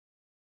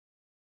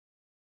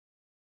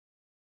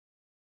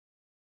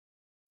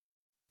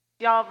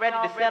Y'all ready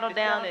to settle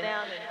down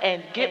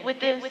and get with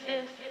this?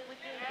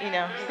 You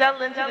know,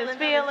 settle into this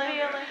feeling?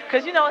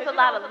 Because you know it's a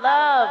lot of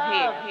love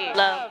here.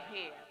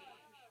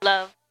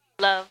 Love,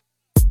 love.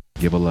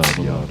 Give a love,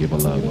 y'all. Give a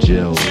love.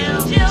 Jill,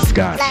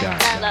 Scott.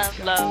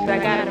 Love. I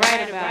got it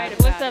right about it.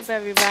 What's up,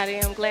 everybody?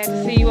 I'm glad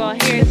to see you all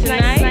here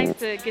tonight. Nice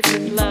to get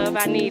this love.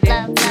 I need it.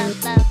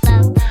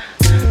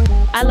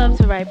 I love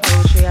to write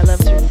poetry. I love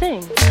to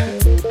sing.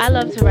 I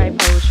love to write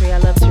poetry. I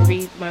love to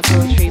read my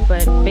poetry.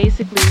 But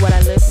basically, what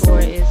I live for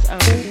is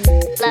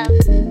love.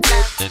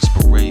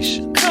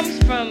 Inspiration.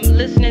 Comes from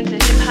listening to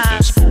hip hop.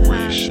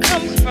 Inspiration.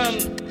 Comes from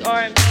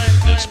R&B.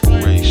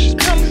 Inspiration.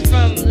 Comes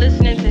from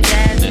listening to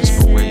jazz.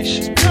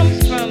 Inspiration.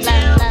 Comes from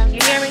love. You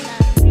hear me?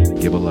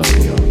 Give a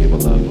love, y'all. Give a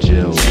love.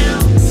 Jill,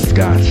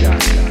 Scott.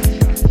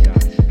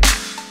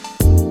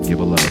 Give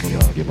a love,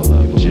 y'all. Give a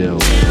love. Jill,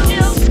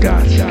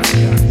 Scott.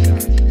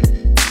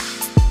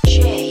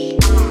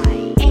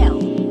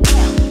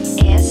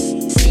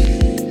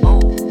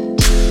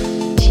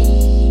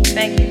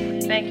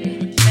 Thank you.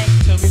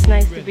 It's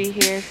nice to be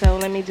here, so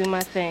let me do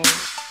my thing.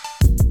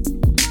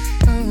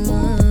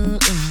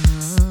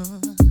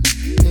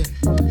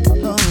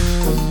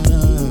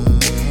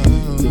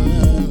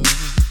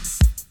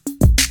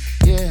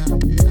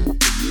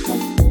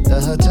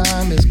 The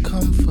time has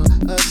come for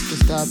us to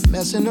stop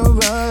messing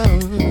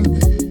around.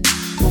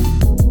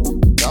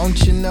 Don't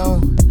you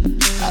know,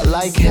 I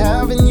like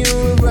having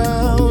you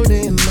around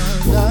in my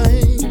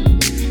life.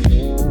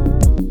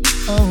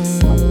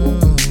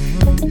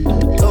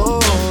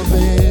 Oh,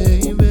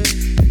 baby.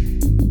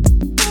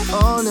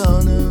 Oh,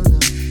 no.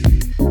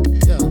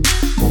 Yeah.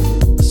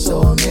 So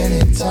many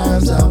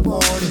times I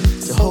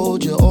wanted to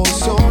hold you oh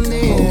so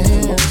near.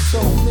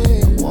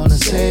 Wanna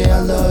say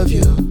I love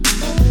you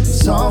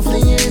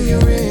softly in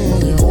your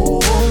ear. Oh,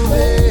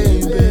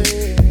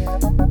 baby.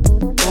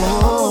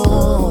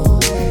 Oh,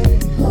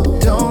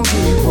 don't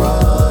keep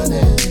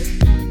running.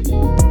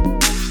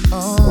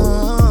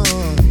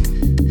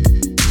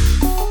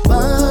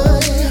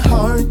 My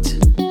heart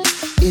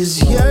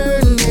is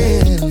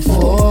yearning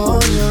for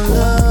your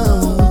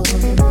love.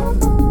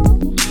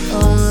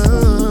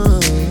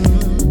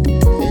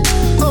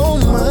 Oh,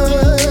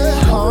 my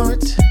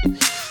heart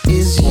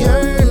is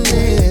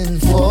yearning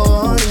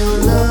for your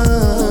love.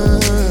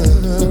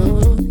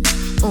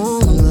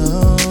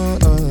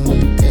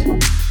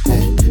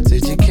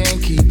 Said you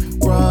can't keep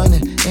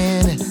running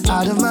in and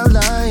out of my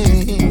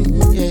life.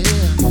 Yeah,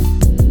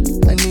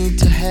 I need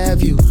to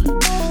have you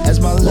as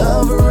my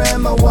lover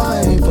and my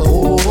wife.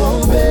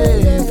 Oh,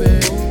 baby.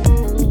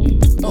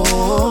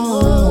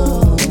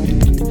 Oh,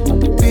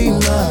 be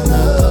my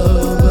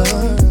lover.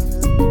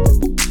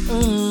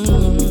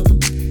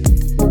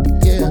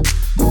 Yeah.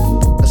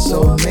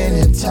 So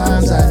many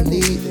times I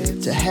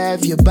need to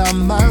have you by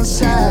my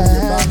side.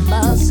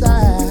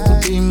 To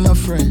be my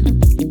friend,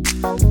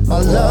 my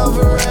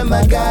lover and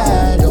my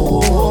guide.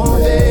 Oh,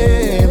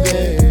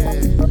 baby.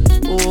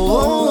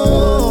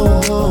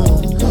 Oh,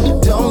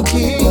 don't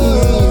keep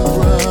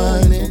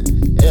running.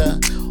 Yeah.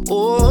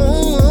 Oh,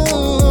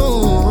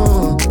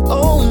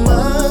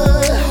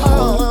 my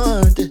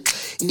heart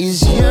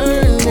is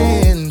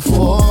yearning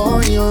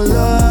for your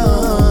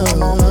love.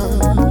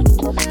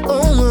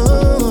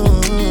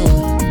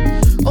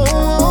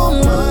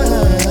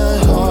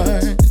 My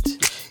heart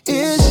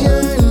is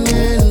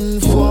yearning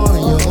for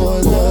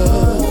your love.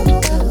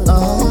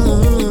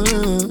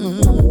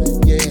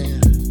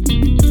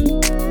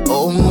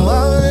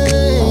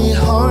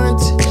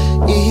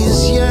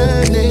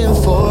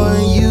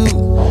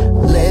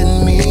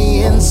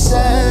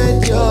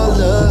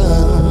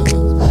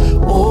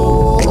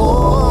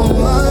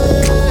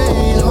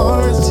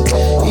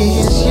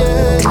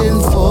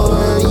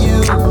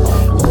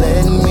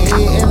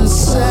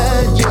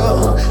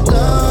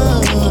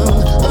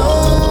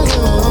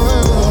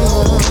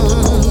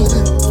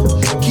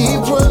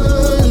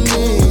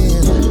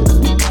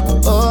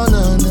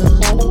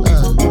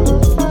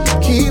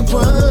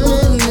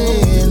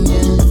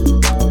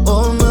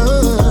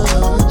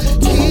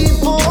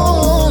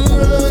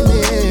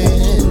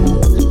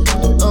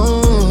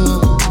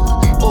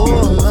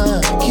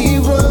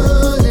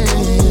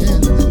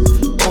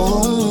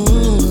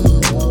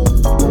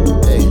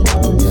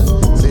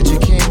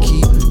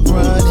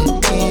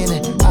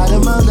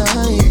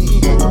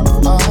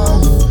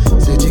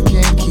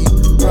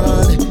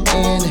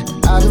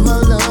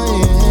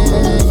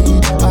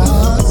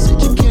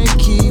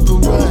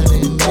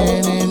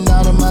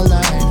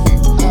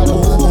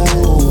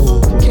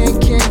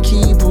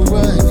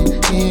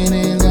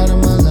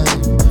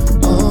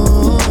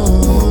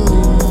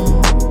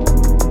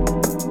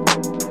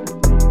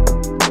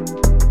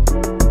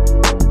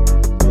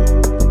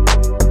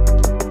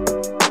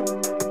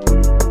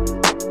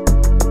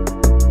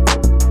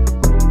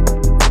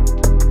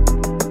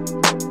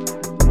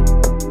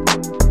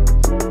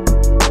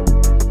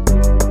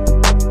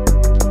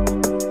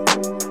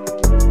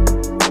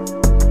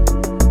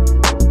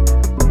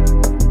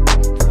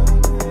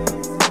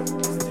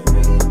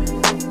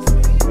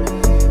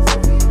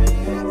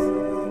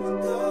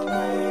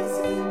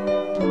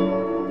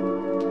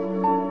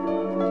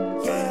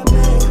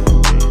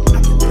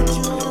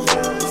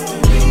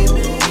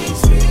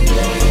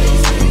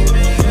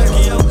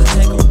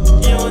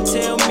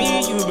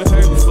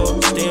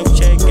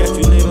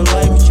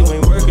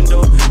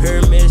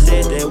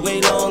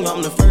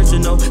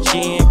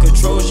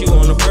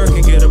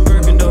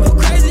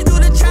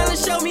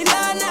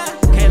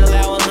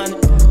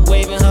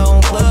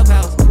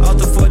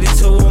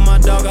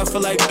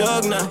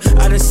 thug now.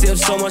 I done sipped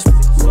so much,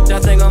 I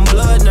think I'm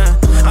blood now.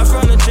 I'm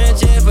from the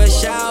trenches for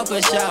sure,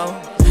 for sure.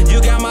 You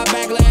got my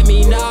back, let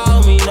me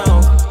know, me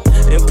know.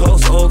 And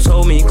post oaks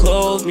hold me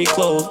close, me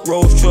close.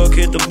 Rose truck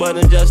hit the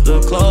button just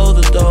to close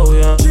the door,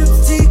 yeah. Trip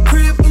to T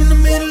crib in the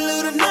middle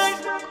of the night.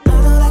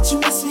 I know that you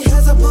miss me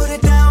as I put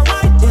it down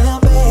right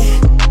down,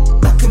 babe.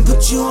 I can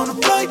put you on a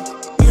flight.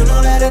 You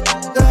know that a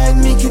like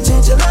me can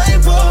change your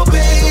life, oh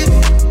baby.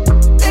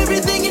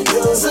 Everything you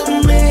do is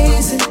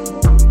amazing.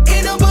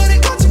 Ain't nobody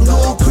got to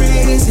go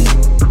crazy.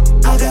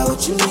 I got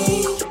what you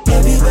need.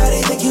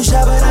 Everybody think you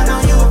shy, but I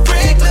know you a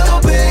freak,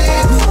 little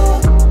baby.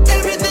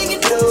 Everything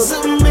you do is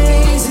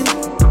amazing.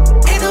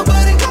 Ain't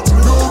nobody got to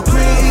go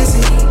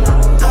crazy.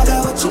 I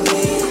got what you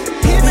need.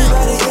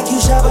 Everybody think you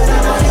shy, but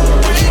I know you a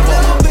freak,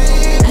 little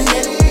baby.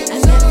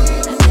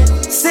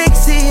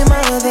 Sexy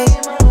mother,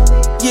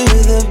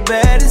 you're the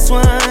baddest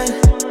one.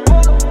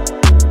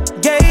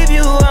 Gave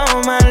you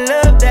all my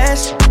love,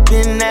 that's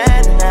been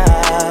that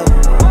enough.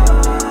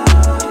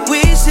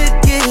 We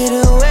should get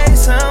away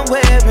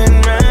somewhere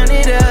and run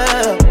it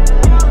up.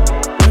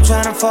 I'm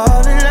tryna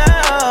fall in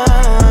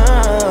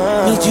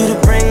love. Need you to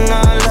bring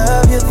all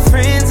of your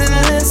friends and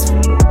let's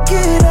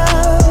get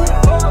up.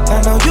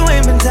 I know you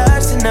ain't been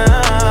touched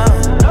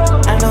enough.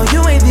 I know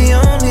you ain't the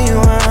only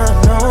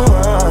one, no.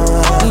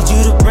 Need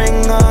you to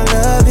bring all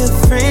of your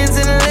friends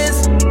and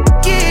let's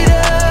get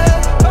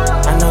up.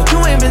 I know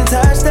you ain't been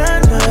touched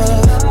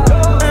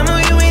enough. I know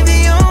you ain't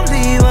the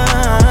only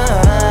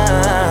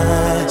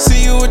one.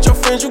 See you with your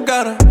friends, you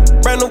got her.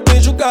 Brand new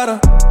things, you got her.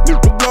 You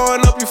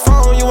blowing up your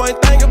phone, you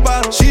ain't thinking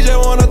about her. She just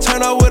wanna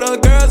turn up with her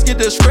girls, get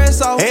the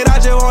stress off. And I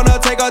just wanna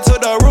take her to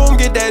the room,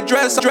 get that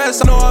dress. I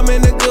know I'm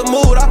in a good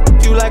mood, I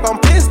f you like I'm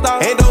pissed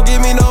off. And don't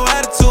give me no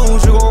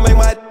attitude, you gon' make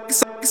my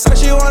suck.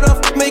 She wanna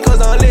f me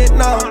cause I'm lit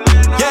now.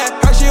 Yeah,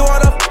 she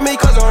wanna f me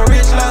cause I'm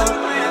rich now.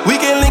 We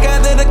can link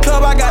out in the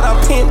club, I got her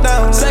pinned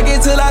down.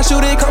 Second till I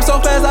shoot it, come so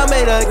fast, I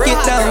made her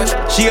get down.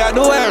 She got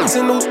the ass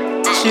in the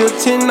she a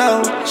 10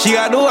 now. She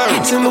got the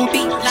ass in the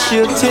she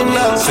a 10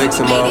 now.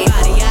 Sexy mom.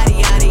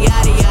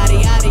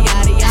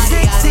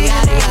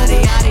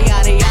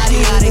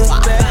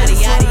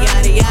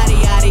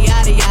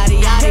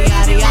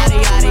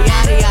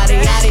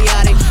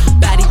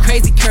 Body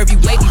crazy, curvy,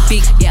 wavy,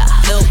 big, yeah.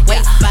 Little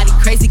waist, body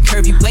crazy,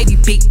 curvy, wavy,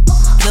 big.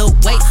 Little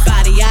waist,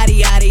 body, yaddy,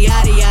 yaddy,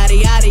 yaddy,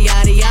 yaddy, yaddy,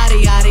 yaddy,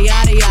 yaddy, yaddy,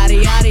 yaddy,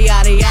 yaddy, yaddy,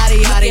 yaddy,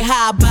 yaddy, yaddy.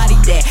 How I body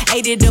that,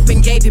 ate it up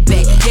and gave it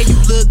back. Yeah, you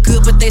look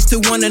good, but they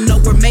still wanna know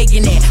we're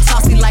making that.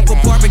 Saucy like a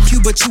barbecue,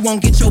 but you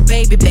won't get your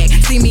baby back.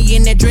 See me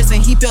in that dress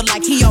and he felt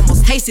like he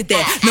almost tasted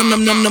that. Num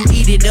num num num,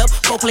 eat it up.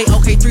 Go play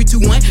okay, 3, 2,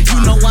 1.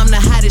 You know I'm the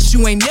hottest,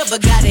 you ain't never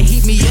gotta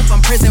heat me up.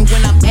 I'm present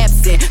when I'm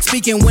absent,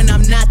 speaking when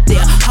I'm not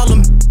there. Call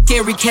them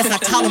scary cats, I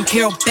call them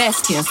Carol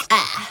Baskins.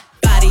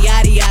 Body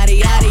yaddy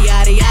yaddy yaddy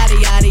yaddy yaddy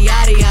yaddy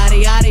yaddy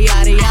yaddy yaddy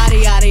yaddy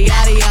yaddy yaddy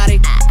yaddy yaddy.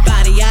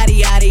 Body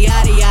yaddy yaddy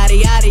yaddy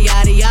yaddy yaddy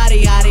yaddy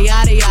yaddy yaddy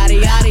yaddy yaddy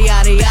yaddy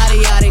yaddy yaddy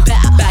yaddy.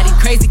 Body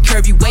crazy,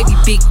 curvy, wavy,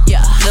 big,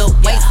 yeah. Little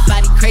waist,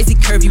 body crazy,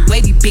 curvy,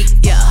 wavy, big,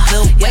 yeah.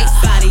 Little waist,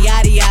 body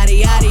yaddy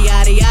yaddy yaddy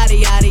yaddy yaddy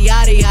yaddy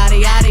yaddy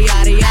yaddy yaddy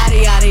yaddy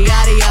yaddy yaddy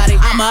yaddy yaddy.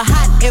 I'm a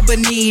hot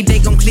ebony, they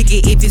gon' click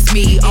it if it's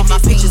me. All my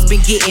pictures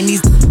been getting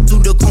these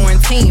through the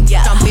quarantine.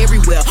 I'm very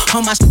well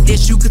on my shit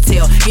that you could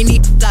tell. Any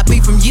I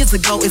beef from years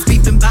ago is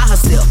beefing by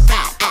herself.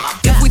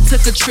 If we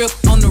took a trip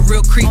on the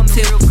real creep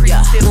tip,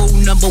 yeah. Rule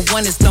number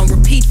 1 is don't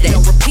repeat that.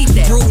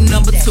 Rule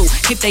number 2,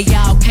 if they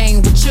all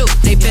came with you,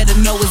 they better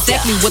know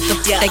exactly what the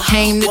f they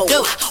came to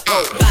do.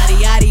 Body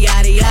yaddy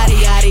yaddy yaddy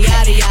yaddy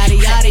yaddy yaddy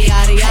yaddy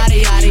yaddy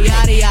yaddy yaddy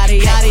yaddy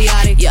yaddy yaddy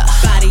yaddy. Yeah.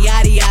 Body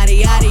yaddy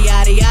yaddy yaddy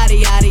yaddy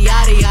yaddy yaddy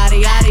yaddy yaddy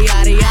yaddy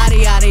yaddy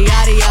yaddy yaddy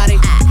yaddy yaddy.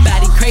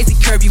 Body crazy,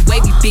 curvy,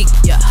 wavy, big,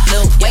 yeah.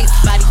 Little waist,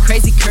 body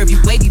crazy, curvy,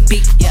 wavy,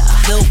 big, yeah.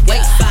 Little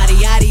waist, body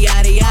yaddy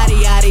yaddy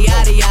yaddy yaddy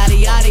yaddy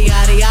yaddy yaddy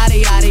yaddy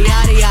yaddy yaddy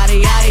yaddy yaddy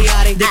yaddy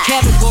yaddy. The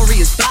category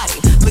is body.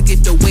 Look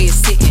at the way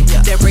it's sitting.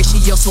 That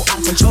ratio so out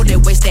of control.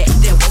 That waist, that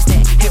waist,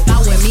 that. If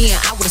I were me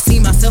and I would've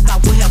seen myself, I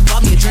would have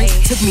bought me a drink.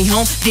 Took me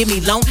home, did me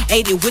long,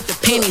 ate it with the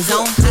pennies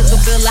on. I could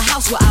build a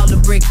house with all the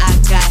brick I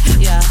got.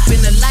 Yeah,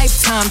 been a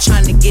lifetime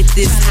trying to get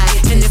this high.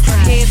 And if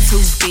her head too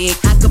big,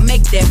 I could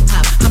make that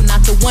pop. I'm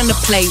not the one to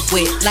play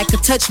with, like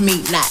a touch me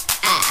not.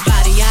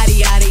 Body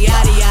yaddy yaddy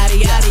yaddy yaddy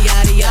yaddy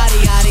yaddy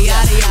yaddy yaddy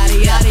yaddy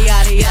yaddy yaddy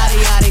yaddy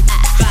yaddy yaddy.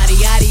 Body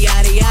yaddy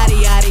yaddy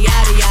yaddy yaddy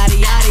yaddy yaddy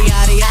yaddy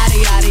yaddy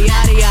yaddy yaddy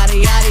yaddy yaddy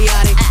yaddy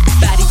yaddy.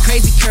 Body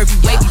crazy, curvy,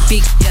 wavy,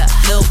 big, yeah.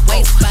 Little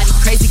waist, body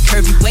crazy,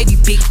 curvy, wavy,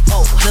 big,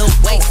 oh. Little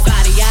waist,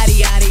 body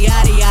yaddy yaddy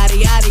yaddy yaddy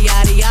yaddy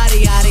yaddy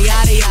yaddy yaddy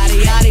yaddy yaddy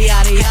yaddy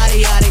yaddy yaddy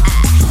yaddy.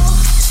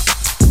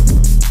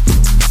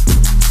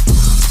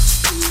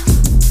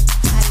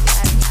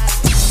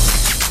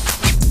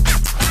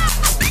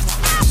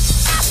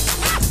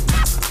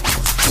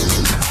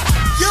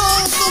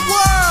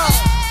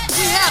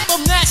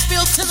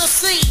 Nashville,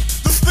 Tennessee,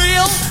 the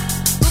Phil,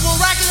 the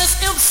miraculous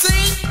MC,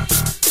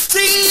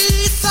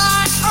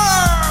 D-Side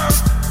Herb.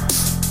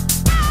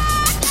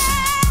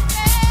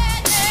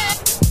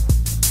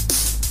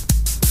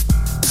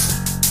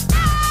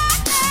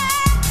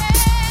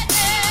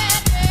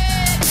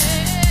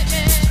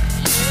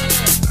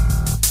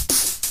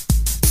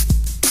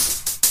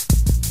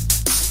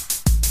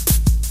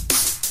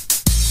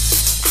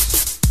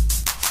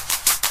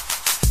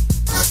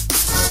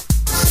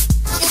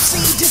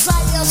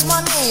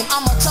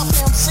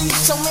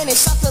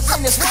 suckers in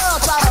this world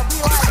try to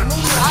be like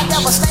me. I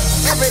devastate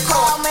every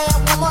car, man,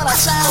 woman, or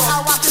child.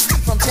 I rock this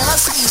beat from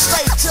Tennessee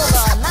straight to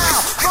the now.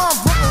 From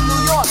Brooklyn,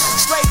 New York,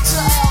 straight to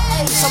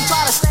LA. Some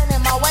try to stand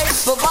in my way,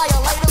 but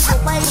violators will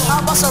pay. I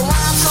bust a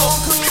rhyme so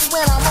clean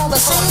when I'm on the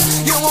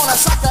scene. You wanna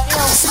suck a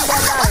MC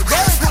that got a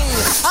Dairy Queen.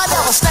 I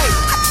devastate.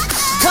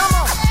 Come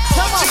on,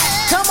 come on,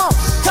 come on,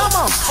 come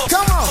on,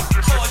 come on.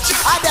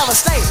 I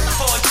devastate.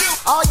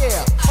 Oh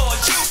yeah.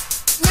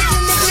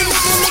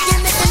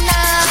 Nicky,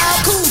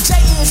 now. Cool J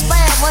is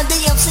bad when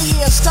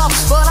DMC is tough,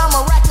 but I'm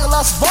a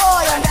miraculous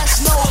boy and that's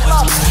no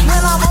bluff.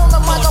 When I'm on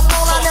the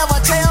microphone, I never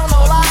tell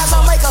no lies.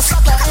 I make a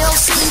sucker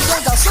MC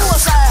think of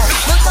suicide.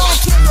 But don't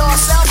kill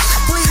yourself,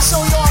 please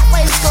show your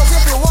face, cause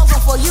if it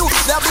wasn't for you,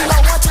 there'll be no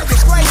one to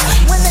disgrace.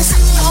 When they see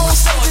me on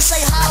stage, they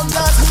say, how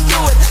does he do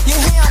it? You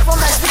hear him from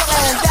that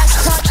speaker and that's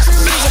country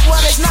music.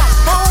 Well, it's not,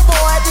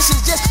 homeboy, this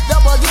is just the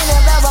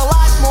beginning. There's a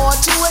lot more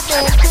to it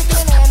than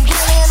picking and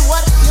grinning.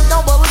 What, you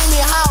don't believe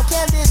me? How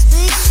can this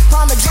be?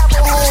 Prime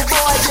example,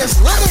 homeboy,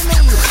 just look at me.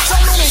 So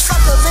many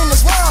suckers in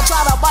this world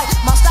try to bite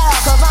my style,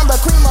 cause I'm the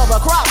cream of the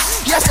crop.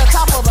 Yes, the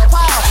top of the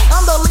pile.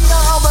 I'm the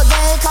leader of the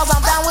game, cause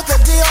I'm down with the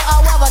deal.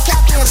 I wear the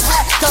captain's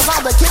hat, cause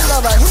I'm the king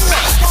of the hill.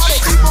 Party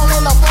people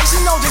in the place,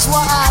 you know just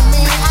what I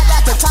mean. I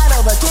got the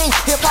title, the king,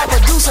 hip-hop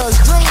producer's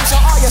dream. So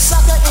all your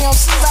sucker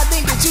MCs, I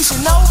think that you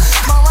should know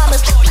my rhyme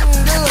is fucking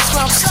good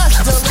from such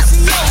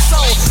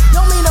delicioso.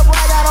 Don't mean to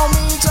brag, I don't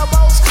mean to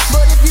boast,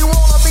 but if you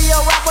wanna be a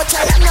rapper,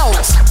 take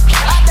notes.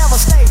 I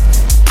devastate.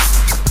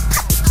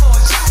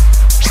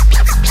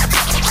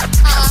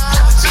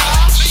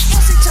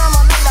 MC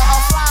Terminator, a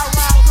fly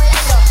rhyme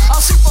creator, a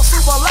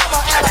super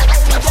lover, and a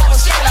lady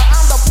devastator.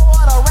 I'm the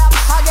poet of rap,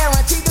 I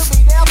guarantee to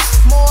be there.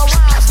 More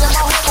rhymes than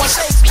my homeboy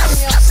Shakespeare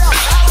himself.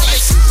 I like to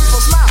see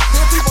people smile,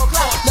 hear people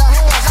clap their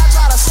hands. I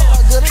try to set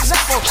a good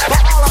example for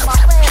all of my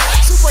fans.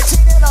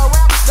 Superintendent of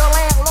rap, the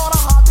landlord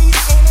of hobbies,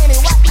 ain't any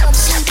white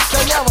MC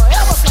they never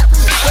ever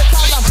compete,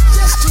 because I'm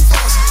just too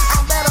fast.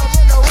 I'm better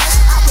than the rest.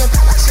 I can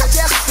pass your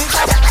chest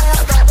because I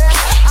am the best.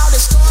 I'll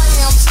destroy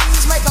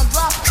MCs, make them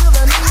drop to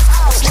the knees.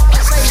 I'll smile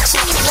and say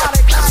cheese while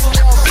they climb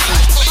their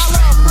feet. I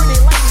love pretty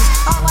ladies,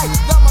 I like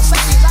the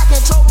Mercedes. I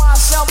control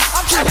myself,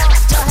 I'm too young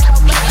to have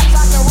ladies.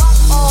 I can rock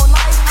all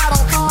night, I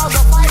don't cause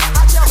a fight.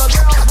 I tell the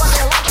girls what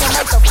they like and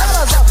make the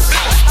fellas up.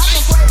 I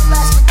can play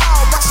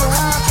basketball, bust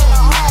around in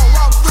a hall,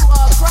 walk through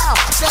a crowd,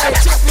 stand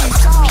 10 feet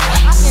tall.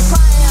 I can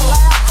cry and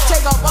laugh,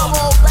 take a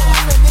bubble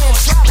bath, and then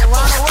travel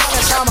around the world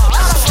and sign my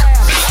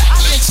autograph. I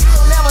can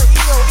chill, never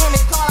ill,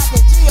 any car I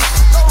can deal.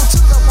 Go to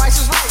the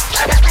prices right,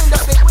 end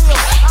up they will.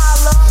 I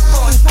love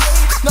getting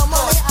paid, the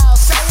money I'll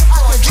save. I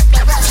can drink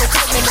the back and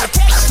take me to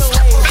catch the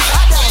wave.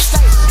 I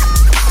devastate.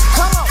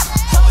 Come on,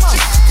 come on,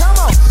 come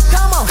on,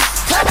 come on,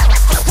 come on,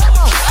 come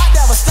on. I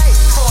devastate.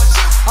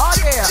 Oh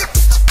yeah.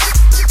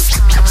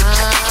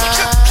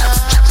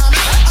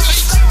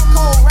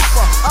 Cold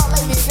rapper, a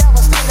lady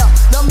devastator.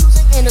 The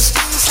music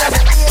industry says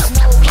it is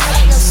no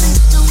legacy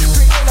to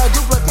create or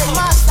duplicate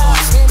my style.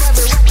 In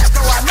every record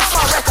store, I know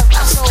my record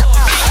got sold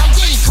out. I'm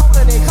getting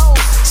colder than cold,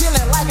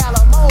 chilling like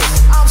Alamo.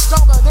 I'm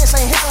stronger than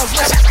St. Helens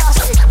when she starts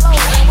to explode.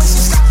 And when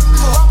she starts to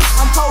cool up,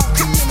 I'm cold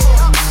kicking it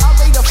up. I'll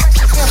be the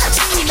freshest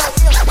MC, no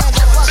ifs, ands,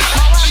 or buts.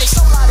 My rhyme is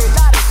so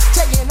lottie-dottie,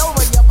 taking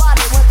over your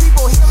body. When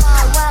people hear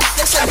my rhyme,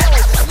 they say, yo,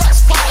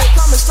 let's party,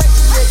 coming straight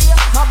to your ear.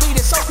 My beat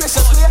is so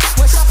crystal clear.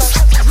 When sucker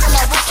MCs hear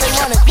my voice, they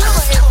run it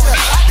quiver and clear.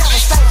 I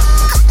devastate.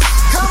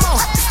 Come on,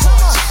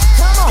 come on,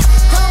 come on,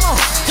 come on,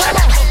 come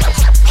on.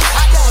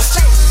 I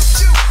devastate.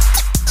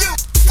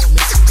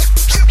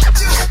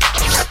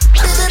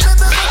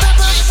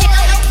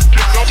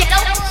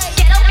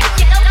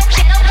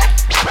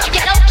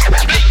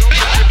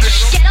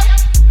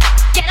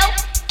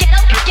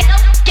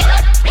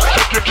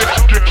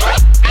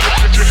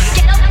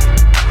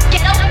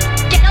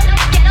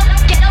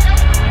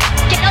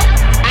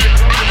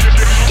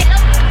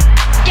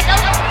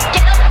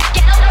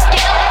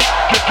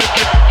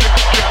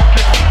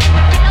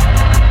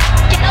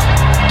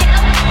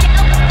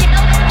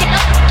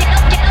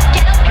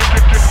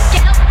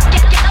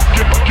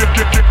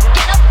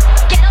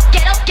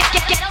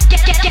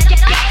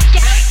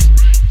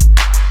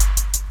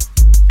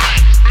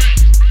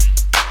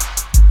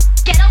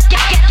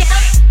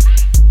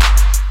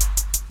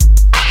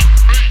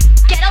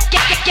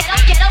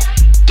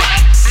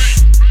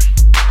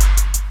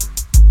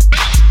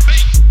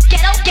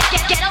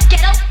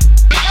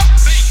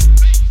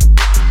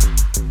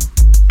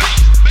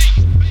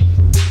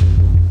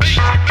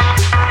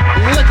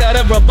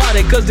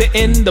 Cause they're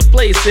in the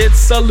place.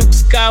 It's a Luke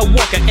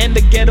Skywalker and the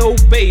ghetto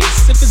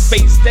bass. If it's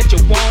bass that you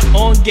want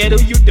on ghetto,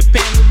 you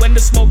depend. When the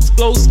smoke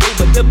blows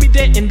over, they'll be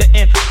there in the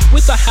end.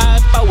 With a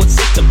high-powered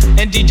system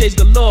and DJs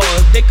galore,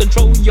 they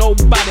control your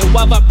body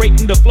while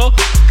vibrating the floor.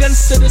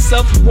 Consider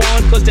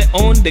self-warned cause they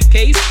own the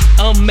case.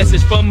 A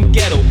message from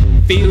ghetto,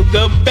 feel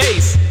the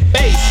bass,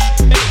 bass,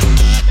 bass.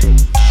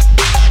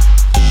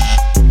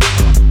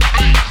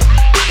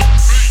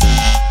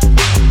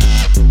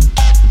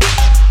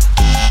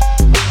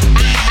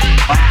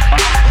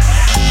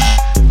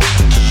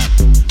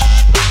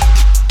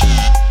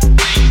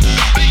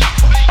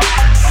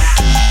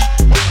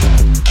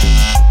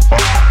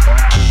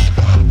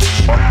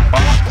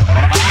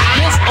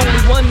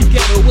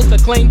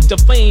 to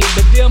fame,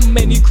 but there are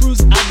many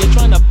crews out there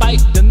trying to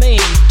bite the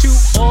name. To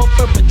all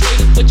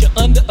perpetrators, put you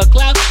under a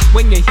cloud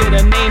when you hear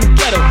the name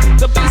ghetto.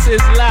 The bass is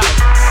loud,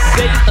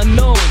 they are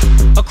known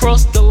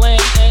across the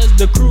land as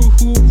the crew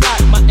who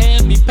rock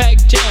Miami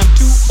Pack Jam.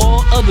 To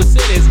all other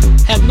cities,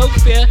 have no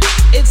fear,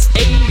 it's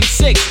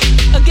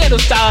 86, a ghetto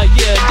style,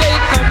 yeah. They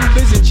come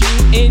visit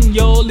you in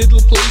your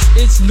little place.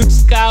 It's Luke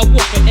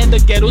Skywalker and the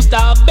ghetto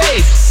style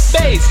bass,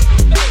 bass,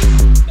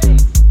 bass,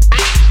 bass.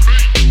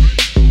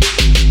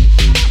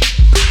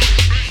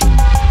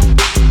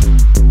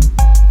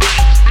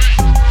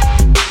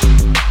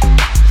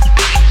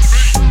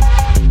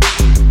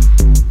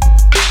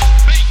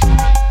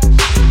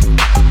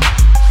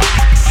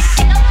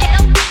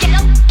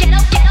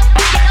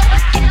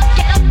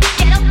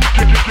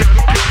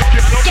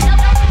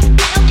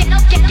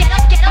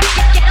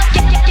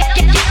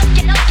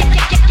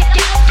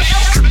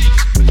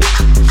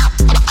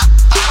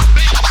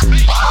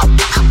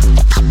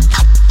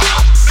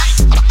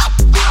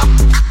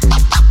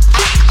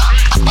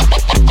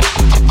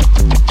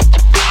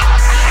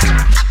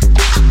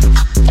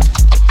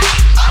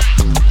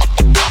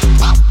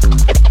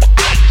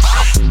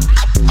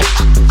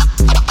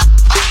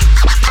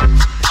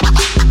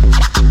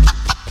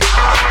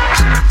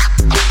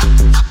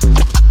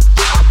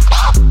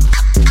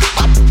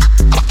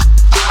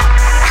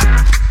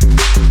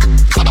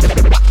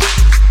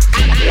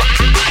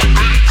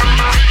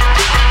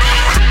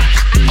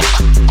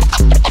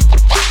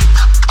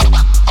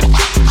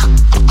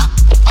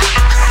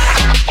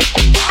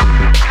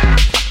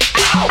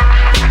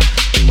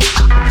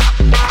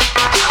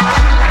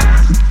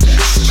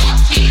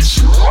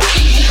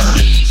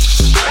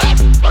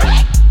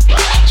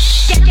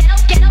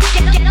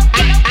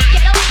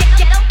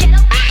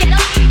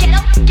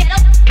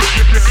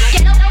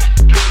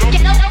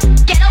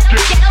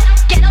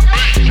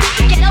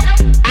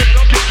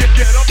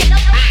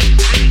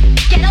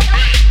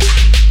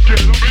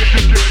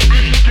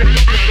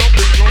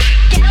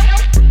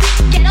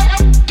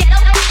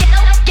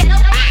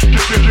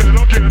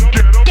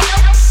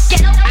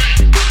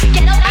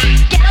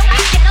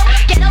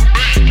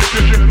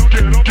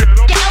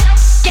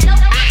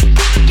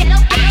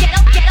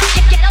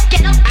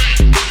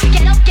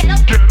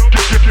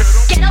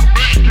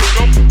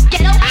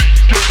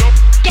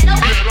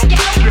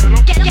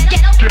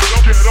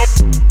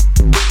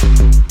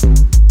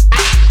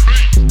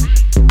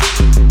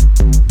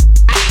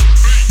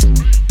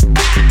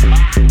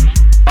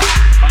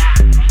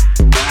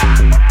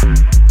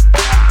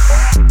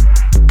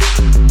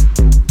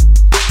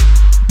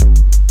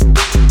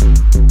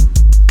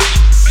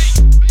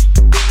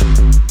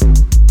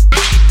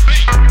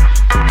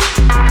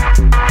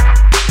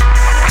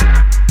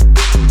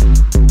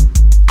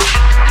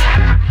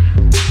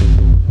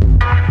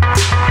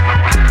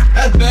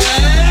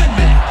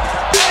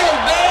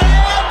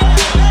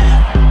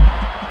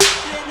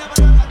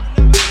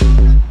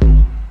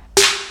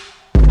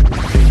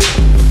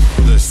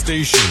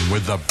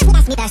 With the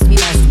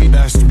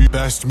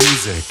best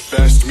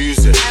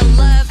music. I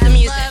love the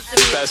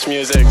music. Best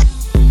music.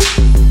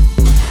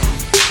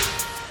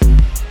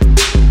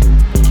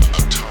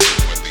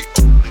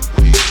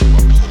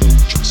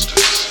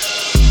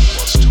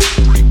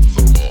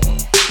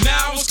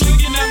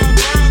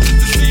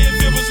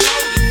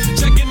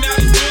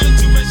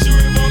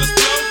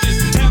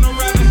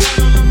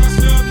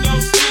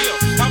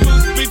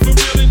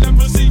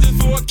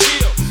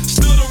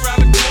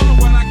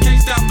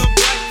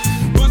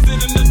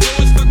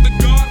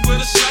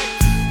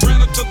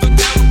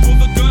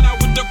 Gun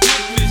out with the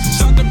quickness.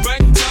 Shot the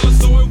bank teller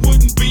so it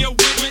wouldn't be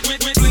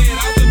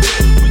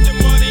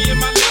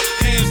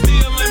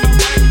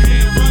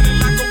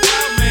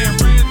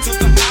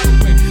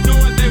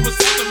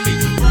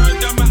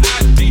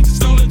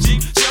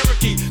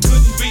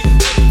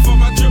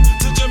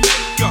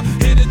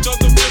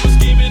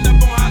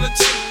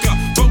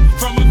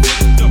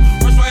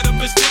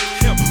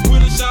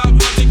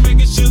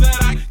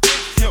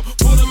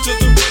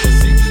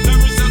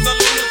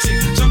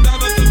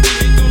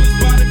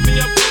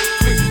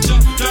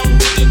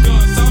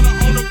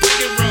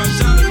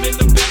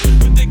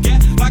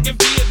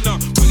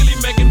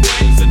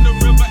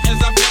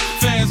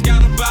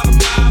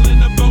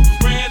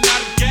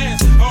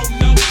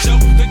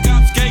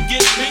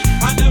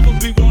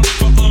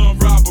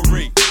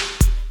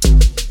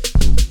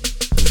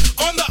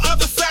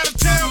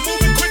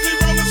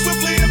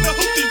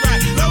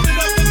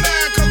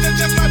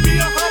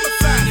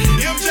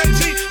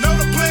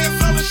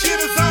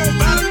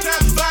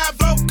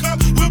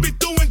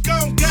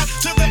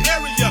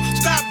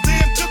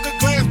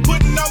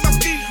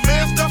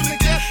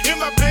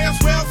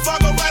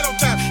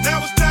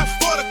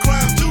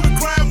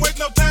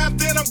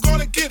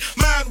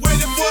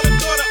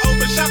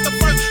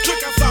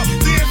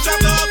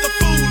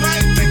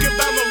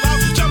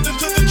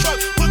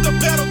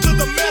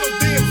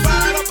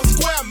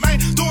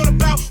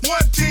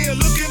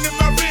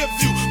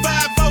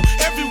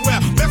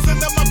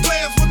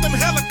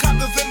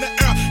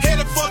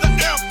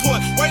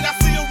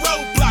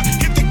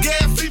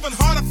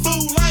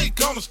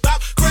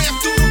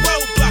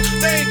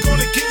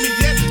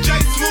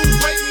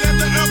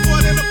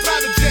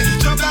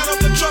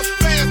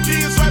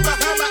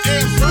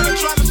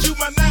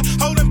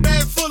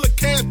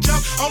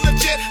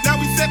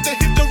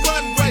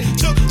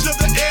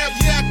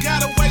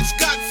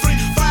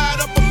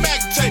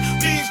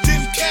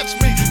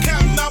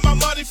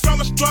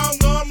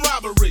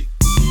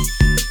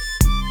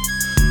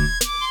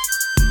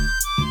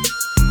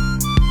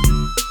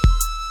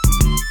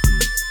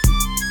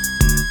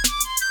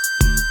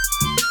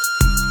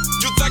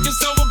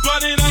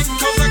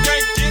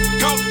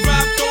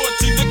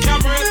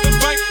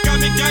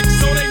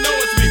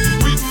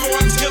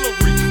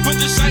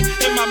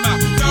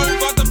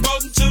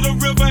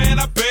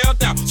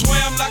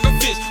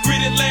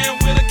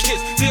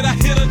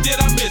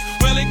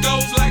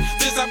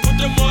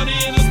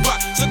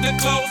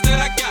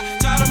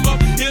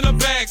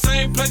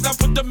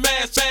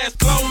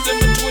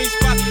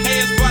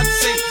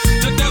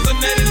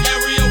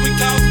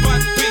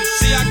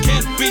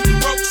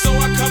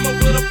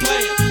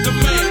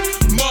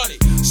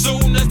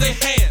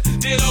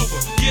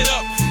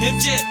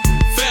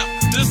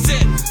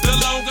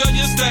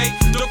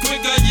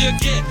he'll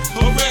get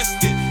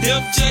arrested.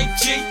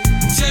 MJG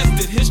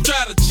tested his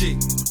strategy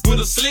with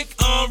a slick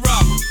arm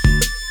robbery.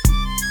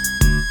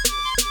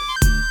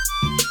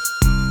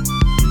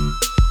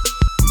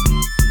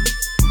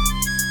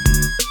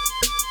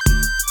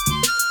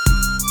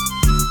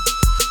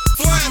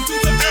 Flying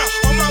through the air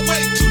on my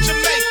way to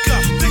Jamaica,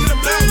 thinking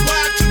about why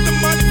I took the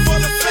money for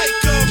the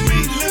sake of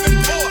me living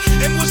poor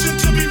and wishing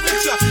to be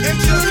richer. And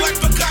just like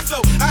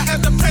Picasso, I had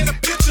to paint a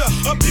picture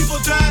of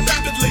people dying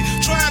rapidly,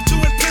 trying to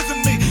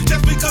imprison me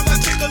just because I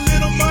took a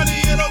little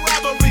money in a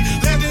robbery.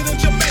 Landed in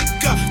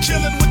Jamaica,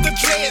 chilling with the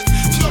dreads,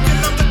 smoking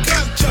on the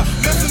ganja,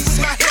 messing with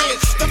my head.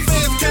 The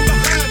feds came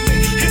behind me,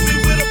 hit me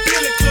with a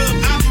billy club.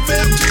 I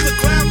fell to the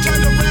ground,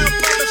 turned around,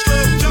 pulled a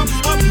slug, jumped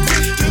up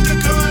quick, took the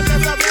gun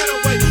as I ran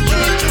away.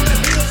 Ran to the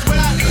hills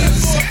where I hid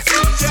for a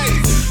few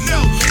days. No,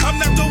 I'm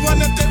not the one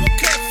that they will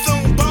catch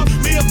soon. Bought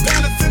me a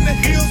palace in the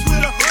hills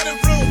with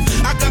 100 rooms.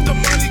 I got the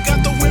money,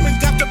 got the women,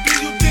 got the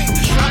BUD.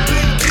 I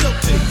plead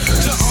guilty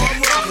to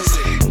armed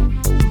robbery.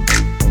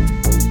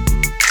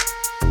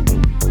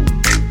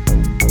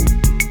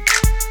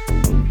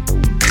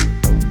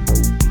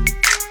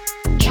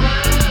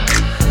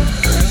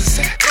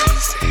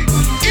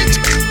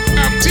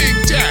 I'm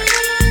tic-tac,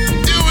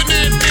 doing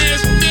that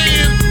dance,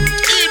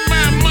 get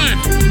my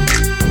money.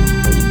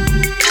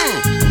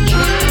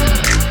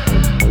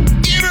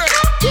 Get up,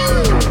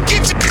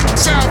 get your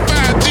South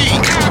ID,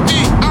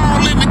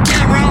 all in the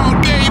camera all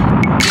day.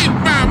 Get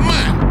my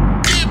money,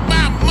 get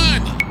my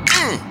money.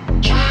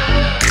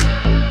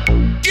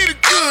 Get it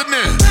good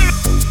now.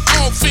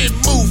 Off and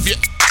move ya.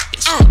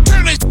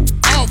 Turn it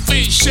off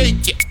and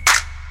shake it.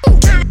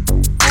 Turn it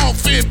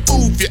off and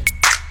move ya.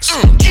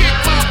 Get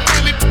my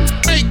money,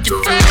 make it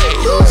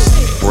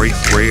fast. Break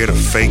bread or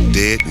fake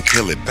dead and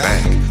kill it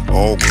back.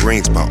 All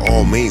greens by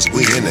all means,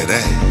 we into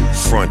that.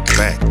 Front,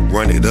 back,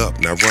 run it up,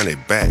 now run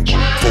it back.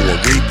 For a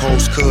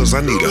repost, cuz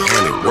I need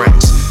 100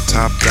 racks.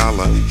 Top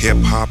dollar, hip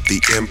hop,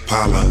 the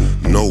Impala.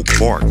 No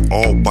bark,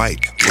 all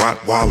bite,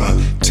 Rottweiler.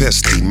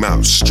 Test him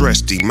out,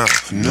 stretched him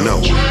out.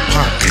 No,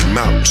 pop him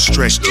out,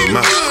 stretched him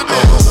out.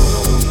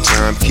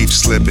 Time keeps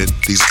slipping,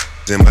 these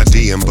in my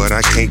DM, but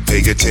I can't pay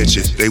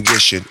attention. They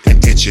wishing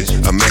and itching,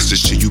 a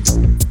message to you.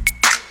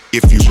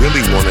 If you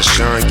really wanna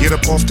shine, get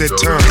up off that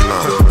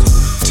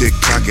timeline.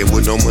 Tick-tocking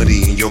with no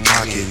money in your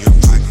pocket.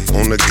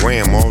 On the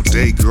gram all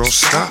day, girl,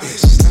 stop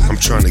it. I'm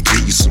trying to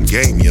give you some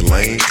game, you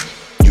lame.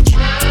 You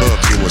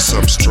love doing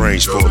something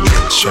strange for a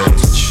little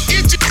change.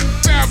 Get your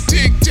top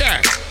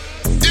tic-tac,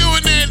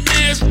 doing that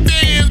dance,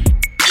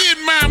 get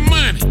my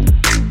money.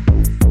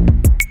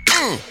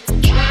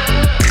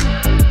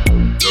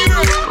 Get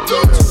up,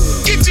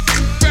 get your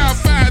top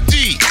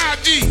IG,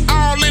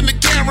 all in the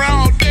camera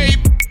all day.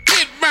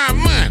 Get my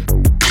money,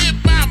 get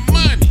my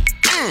money.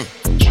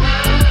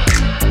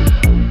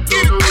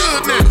 Get it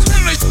good now.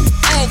 Turn it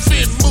off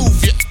and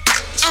move it.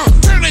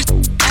 Turn it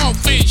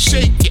off and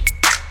shake it.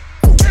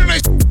 Turn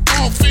it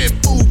off and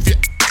move it.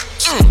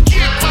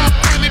 Get my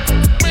money,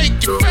 make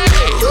it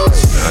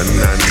fast. Na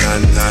na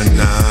na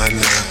na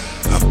na.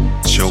 I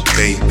your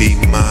baby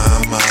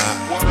mama.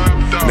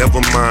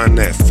 Never mind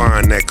that,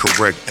 find that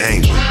correct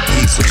angle.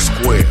 Piece of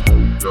square,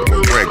 a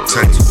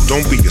rectangle.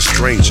 Don't be a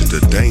stranger to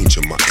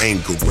danger. My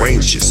anger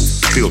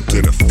ranges.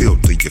 Filter to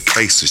filter, your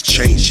face is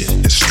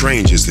changing. As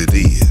strange as it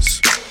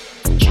is,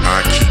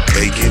 I keep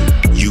baking,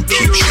 you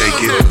keep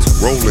shaking.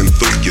 Rolling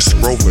through you,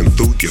 scrolling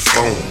through your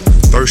phone.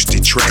 Thirsty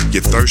trap,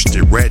 you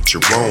thirsty rat,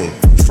 your own.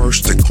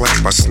 First to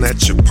clap, I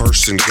snatch a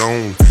person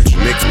gone.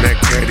 Knick-knack,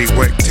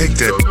 paddywhack, take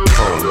that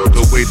home.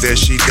 The way that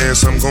she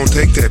dance, I'm gon'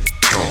 take that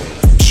home.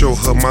 Show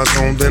her my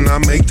zone, then I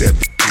make that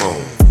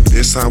moan.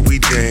 This how we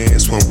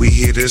dance when we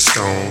hear this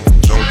song.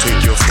 Don't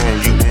take your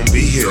phone, you won't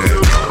be here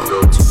that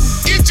long.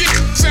 Get your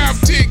top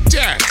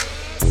tic-tac,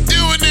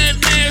 doing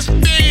that dance,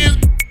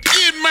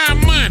 get my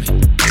money.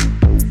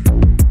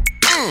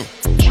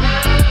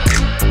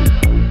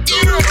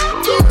 Get up,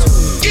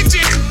 get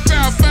your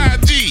top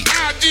IG,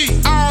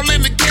 all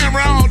in the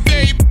camera all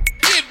day.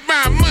 Get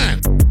my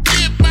money,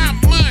 get my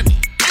money.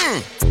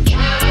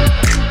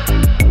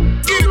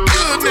 Get it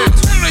good now.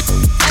 Turn it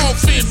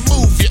off and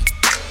move it.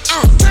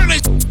 Turn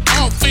it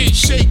off and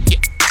shake it.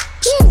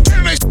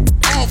 Turn it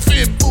off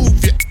and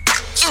move it.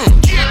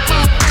 Get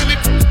my money,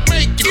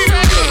 make it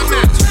fast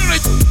now. Turn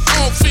it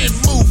off and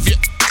move it.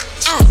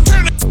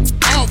 Turn it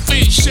off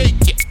and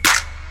shake it.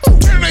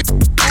 Turn it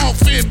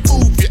off and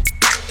move it.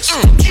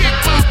 Get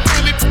my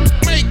money,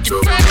 make it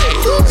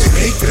fast.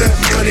 Make that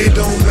money,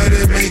 don't let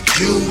it make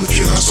you. If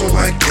you hustle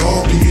like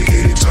dog, then you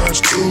get it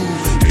times two.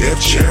 Def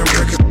Jam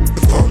record,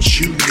 thought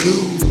you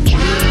knew.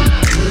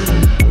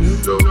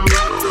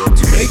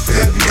 Make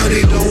that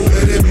money, don't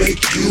let it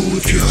make you.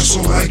 If you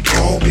hustle like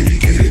dog, then you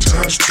get it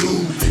times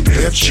two.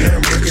 Def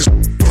Jam records,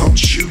 thought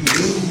you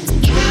knew.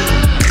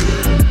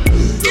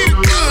 Get it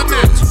good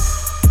now.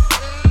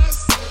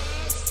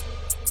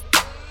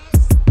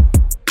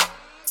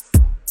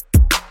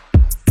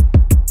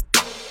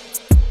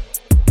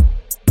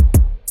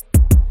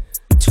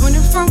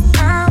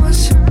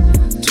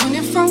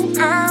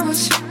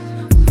 Hours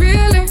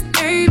really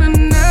ain't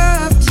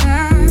enough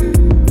time.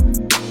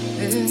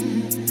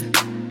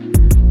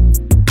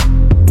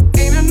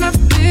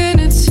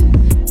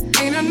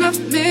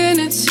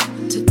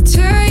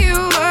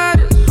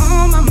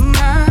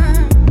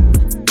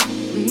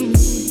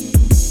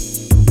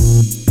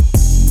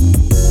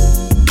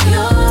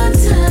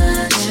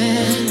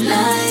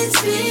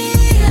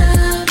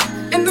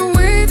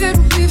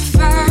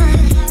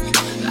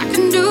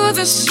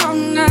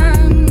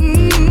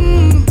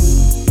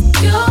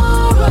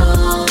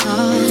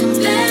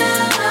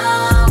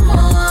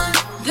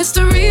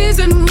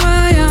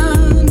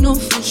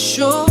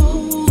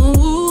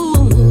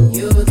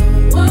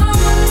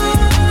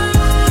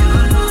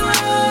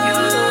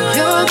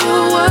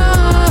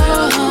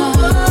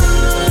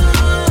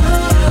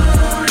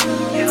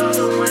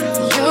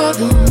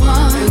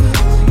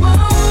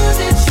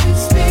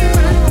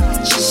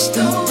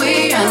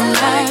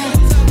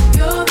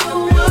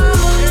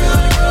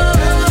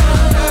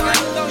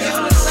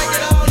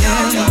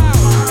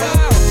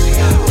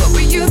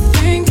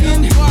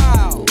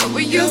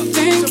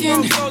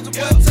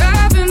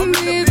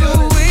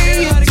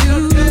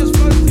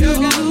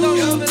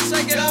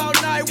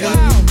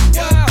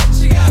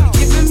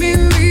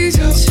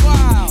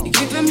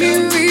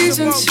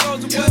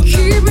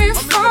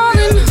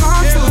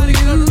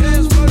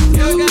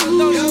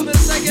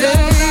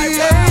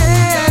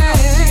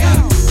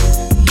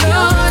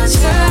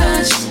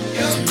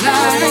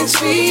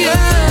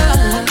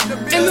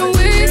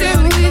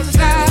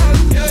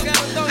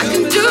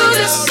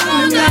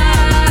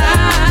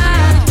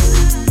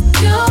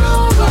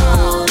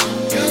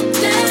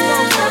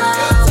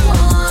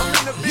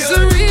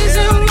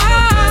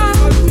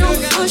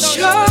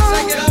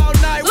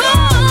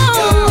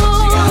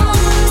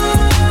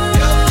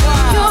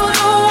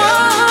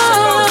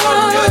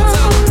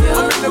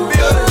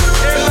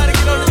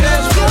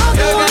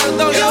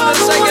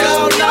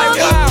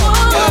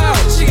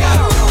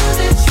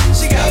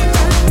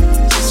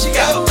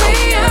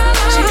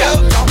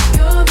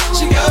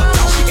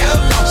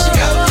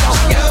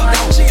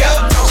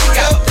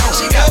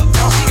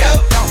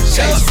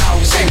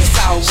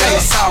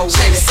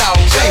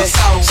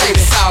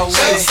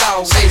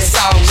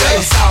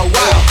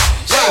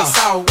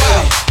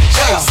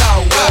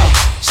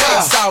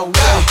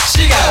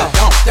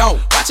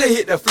 watch her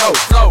hit the flow.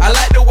 I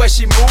like the way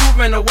she move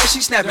and the way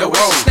she snap and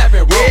roll.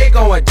 Yeah, it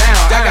going down.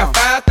 I got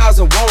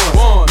 5,000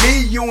 ones.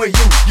 Me, you, and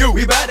you.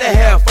 We bout to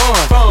have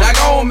fun. Now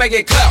go and make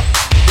it clap.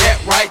 That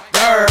right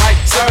there.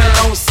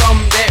 Sippin' on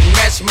something that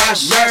match my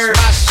shirt.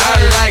 I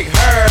like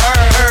her.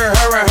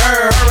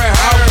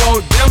 I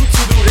want them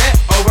to do that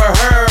over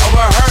her.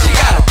 She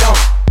got a dump.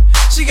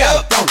 She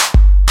got a dump.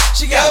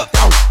 She got a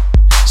dump.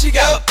 She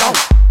got a dump.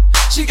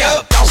 She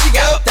got a dump. She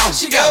got a dump.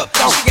 She got a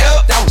dump. She got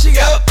a dump. She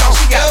got a dump.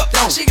 She got a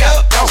dump. She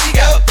got a dump. She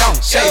got a dump.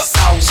 Shake it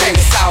out. Shake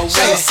it out.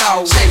 Shake it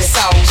out. Shake it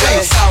out. Shake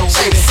it out.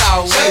 Shake it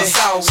out. Shake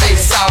it out. Shake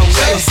it out.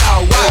 Shake it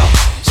out. Wow.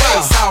 Shake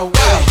it out.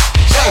 Wow.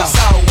 Shake it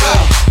out.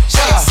 Wow.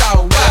 Shake it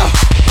out. Wow.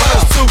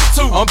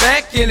 I'm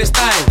back in this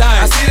thing.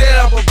 I see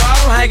that upper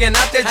bottom hanging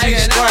out that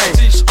G-string.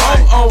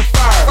 I'm on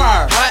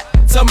fire. Hot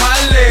to my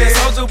legs.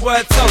 Soldier boy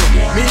tell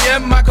me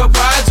and my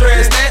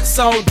compadres, that's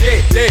on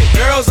deck.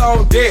 Girls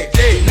on deck.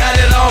 Now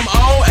that I'm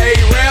on a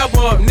rap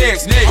up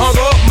next. Hung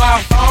up my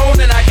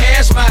phone and I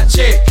cash my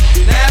check.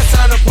 Now it's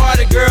time to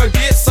party, girl,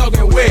 get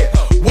soaking wet.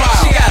 Wow.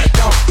 She got a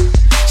dump.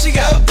 She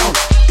got a dump.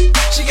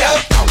 She got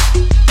a dump.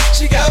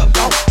 She got a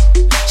dump.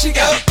 She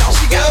got a dump.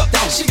 She got a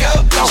dump. She got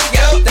a dump. She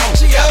got a dump.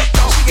 She got a dump.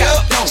 She got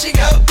a dump. She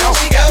got a dump.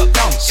 She got a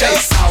dump. Shake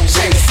it out.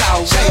 Shake it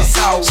out. Shake it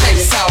out. Shake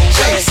it out.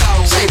 Shake it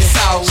out. Shake it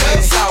out. Shake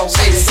it out.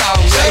 Shake it out.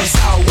 Shake it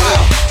out. Wow.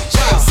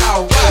 Shake it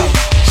out. Wow.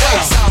 Shake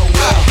it out.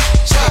 Wow.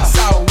 Shake it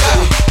out.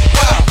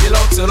 Wow. Get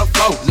low to the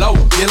flow,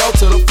 lower. Get low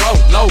to the flow,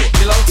 lower.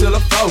 Get low to the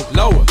flow,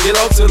 lower. Get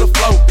low to the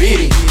flow. Beat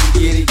it.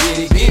 Get it. Get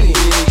it. Beat it.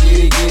 Get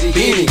it. Get it.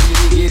 Beat it.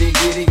 Get it.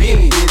 Get it. Beat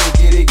it. Get it.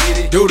 Get it. Get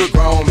it. Do the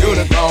grown, do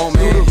the grown,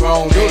 do the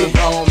grown, do the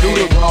grown, do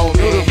the grown,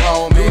 do the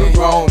grown, do the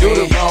grown, do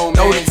the grown.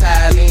 Throw the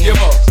tile in,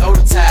 give up. Throw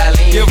the tile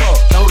in, give up.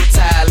 Throw the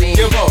tile in,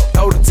 give up.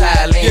 Throw the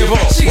tile in, give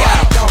up. She got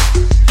a dump.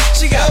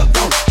 She got a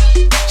dump.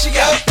 She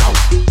got a dump.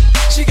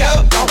 She got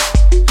a dump.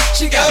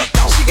 She got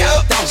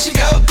a dump. She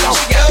got a dump.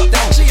 She got a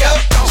dump. She got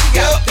a dump. She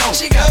got a dump. She got a dump.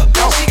 She got a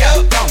dump. She got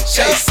a dump.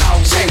 Shake it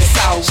out. Shake it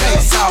out.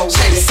 Shake it out.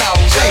 Shake it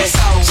out. Shake it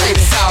out. Shake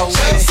it out.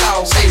 Shake it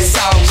out. Shake it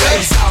out.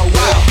 Shake it out.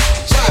 Wow.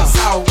 Shake it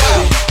out. Wow.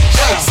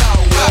 Shake it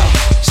out. Wow.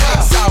 Shake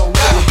it out.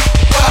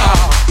 Wow.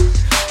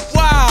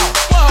 Wow.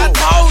 I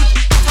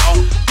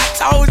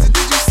told you.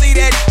 Did you see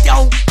that?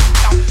 Don't.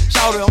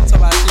 Shout it. I'm talking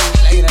about you.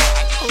 Shaking that.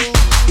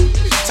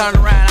 Turn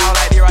around out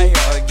like this right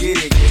here. Get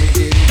it.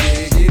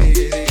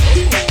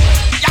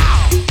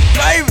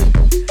 Baby,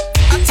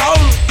 I told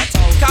him.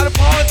 Caught the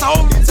phone,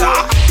 told me.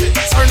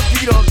 Turn the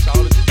beat on.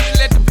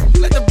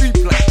 Let the beat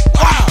play.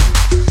 Wow.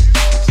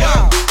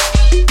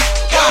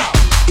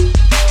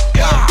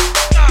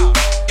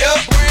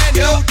 Brand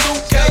new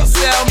 2K7,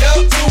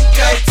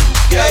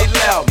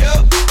 2K11.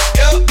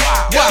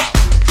 Wow.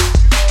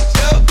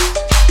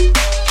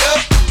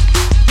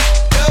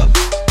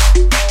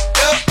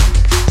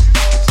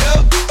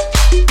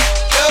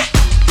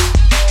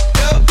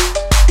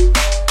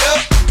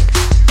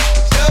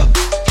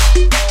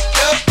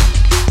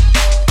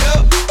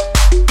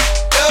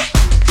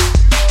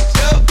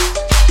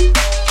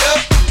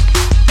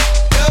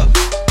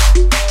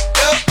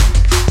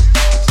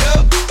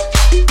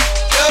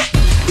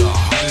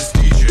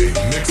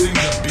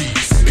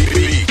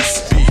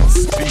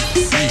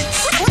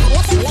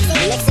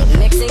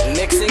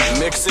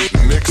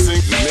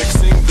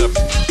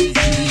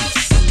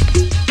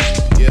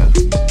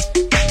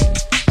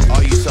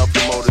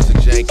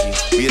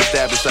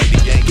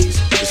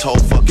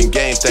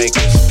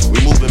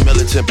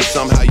 But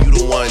somehow you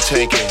the one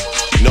tanking.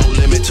 No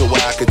limit to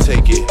where I could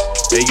take it.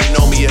 And you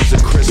know me as a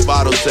crisp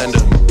bottle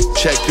sender,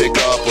 check picker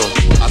upper.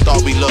 I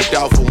thought we looked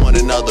out for one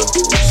another.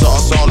 Saw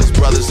us all as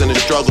brothers in the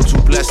struggle, too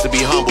blessed to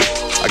be humble.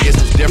 I guess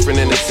it's different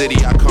in the city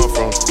I come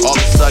from. All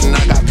of a sudden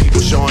I got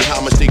people showing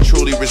how much they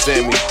truly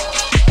resent me.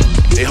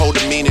 They hold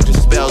the meaning to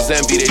spells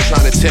envy, they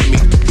trying to tempt me.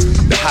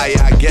 The higher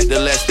I get,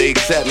 the less they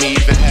accept me.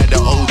 Even had the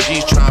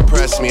OGs try and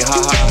press me. Ha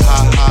ha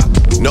ha ha.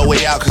 No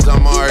way out cause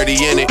I'm already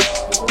in it.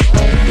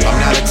 I'm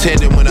not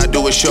attending when I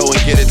do a show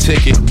and get a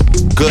ticket.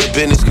 Good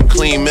business can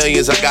clean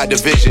millions, I got the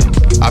vision.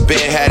 I been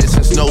had it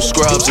since no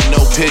scrubs and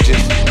no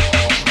pigeons.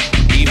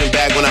 Even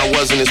back when I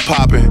wasn't as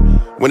poppin'.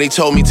 When they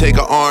told me take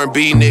a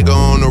R&B nigga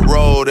on the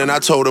road, and I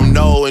told them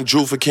no and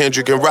drew for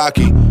Kendrick and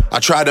Rocky. I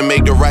tried to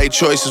make the right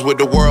choices with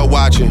the world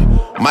watching.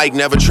 Mike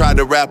never tried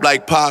to rap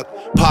like Pac.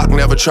 Pac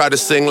never tried to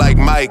sing like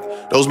Mike.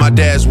 Those my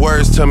dad's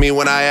words to me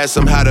when I asked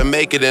him how to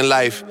make it in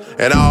life.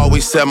 And I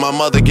always said my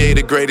mother gave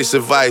the greatest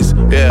advice.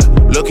 Yeah,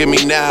 look at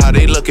me now,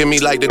 they look at me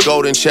like the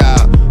golden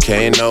child.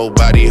 Can't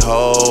nobody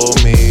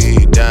hold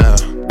me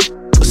down,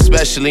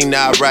 especially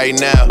not right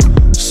now.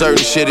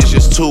 Certain shit is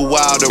just too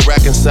wild to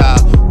reconcile.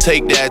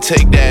 Take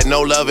that,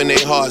 no love in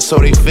their heart, so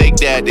they fake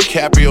that.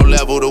 DiCaprio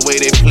level, the way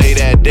they play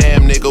that.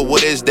 Damn nigga,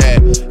 what is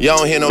that? You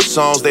don't hear no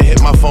songs, they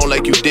hit my phone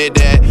like you did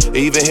that.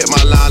 They even hit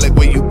my line like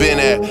where you been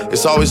at.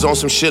 It's always on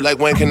some shit like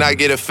when can I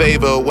get a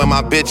favor? Where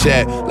my bitch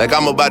at? Like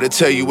I'm about to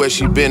tell you where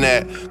she been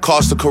at.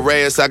 Costa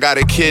Correas, I got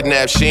her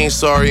kidnapped. She ain't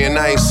sorry and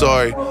I ain't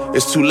sorry.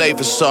 It's too late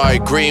for sorry.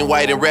 Green,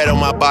 white, and red on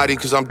my body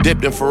cause I'm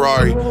dipped in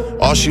Ferrari.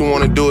 All she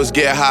wanna do is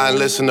get high and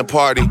listen to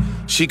party.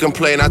 She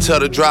complain, I tell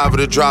the driver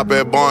to drop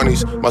at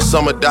Barney's. My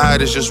summer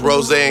diet is just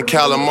rosé and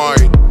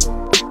calamari.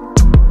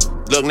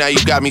 Look, now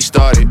you got me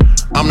started.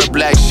 I'm the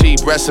black sheep,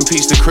 rest in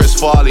peace to Chris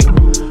Farley.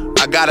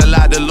 I got a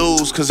lot to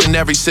lose, cause in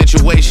every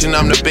situation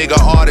I'm the bigger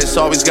artist,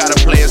 always gotta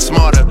play it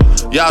smarter.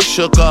 Y'all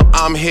shook up,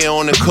 I'm here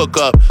on the cook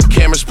up.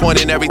 Cameras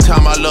pointing every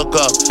time I look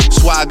up.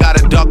 That's why I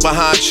gotta duck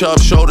behind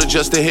Chubb's shoulder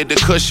just to hit the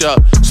cush up.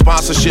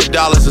 Sponsorship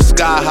dollars are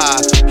sky high.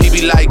 He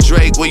be like,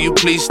 Drake, will you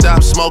please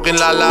stop smoking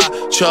la la?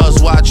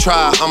 Chubb's, why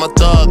try? I'm a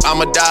thug,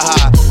 I'ma die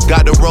high.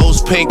 Got the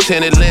rose pink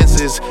tinted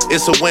lenses,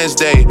 it's a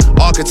Wednesday.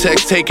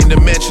 Architects taking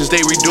dimensions,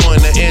 they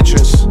redoing the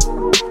entrance.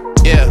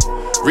 Yeah,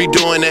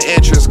 redoing the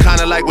entrance.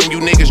 Kinda like when you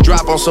niggas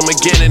drop on some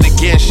again and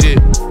again shit,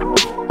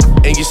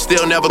 and you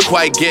still never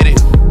quite get it.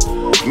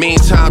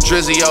 Meantime,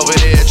 Drizzy over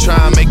there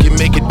trying to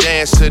make it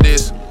dance to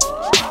this.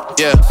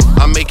 Yeah,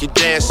 I make it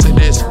dance to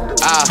this.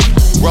 I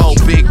roll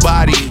big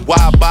body,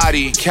 wide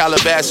body,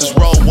 Calabasas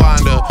road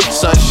winder,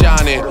 sun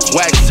shining,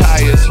 wax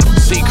tires.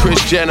 See Chris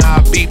Jenner,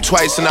 I beep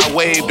twice and I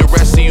wave. The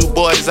rest of you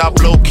boys, I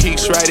blow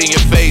keeks right in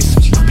your face.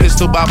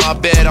 Pistol by my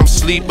bed, I'm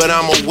sleep, but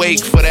I'm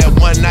awake for that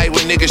one night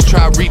when niggas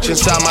try reach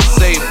inside my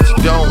safe.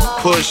 Don't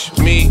push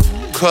me,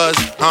 cause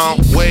I'm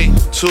way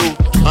too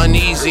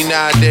uneasy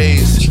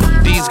nowadays.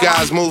 These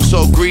guys move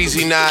so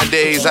greasy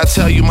nowadays. I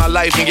tell you my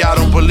life and y'all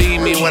don't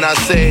believe me when I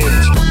say it.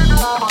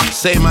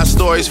 Save my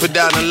stories for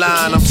down the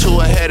line. I'm too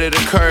ahead of the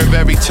curve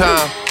every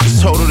time.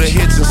 Just total the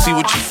hits and see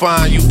what you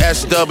find. You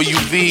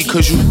SWV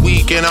cause you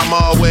weak and I'm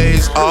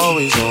always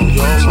on your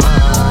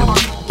mind.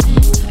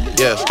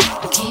 Yeah,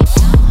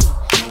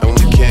 and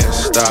we can't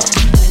stop.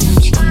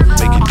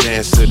 Make you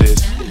dance to this.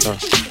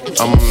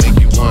 I'ma make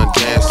you wanna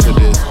dance to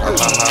this.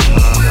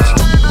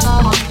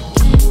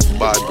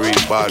 Bad breed,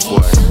 bad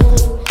boy.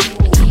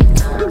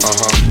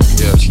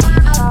 Yeah.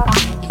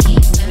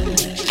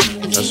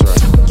 That's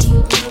right.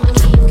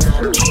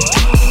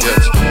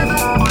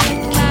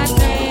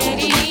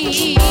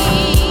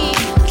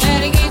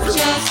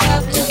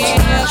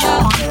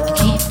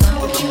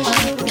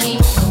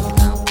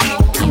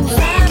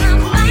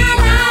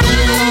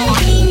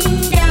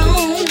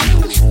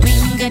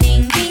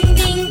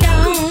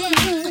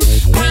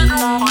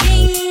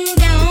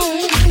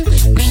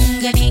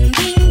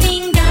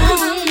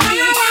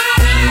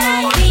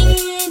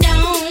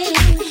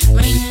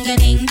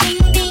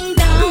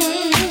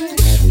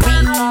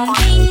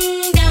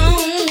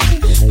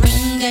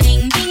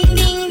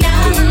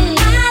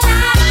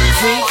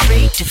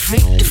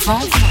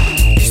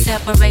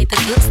 Separate the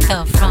good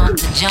stuff from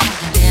the junk,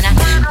 and then I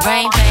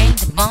brain bang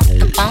the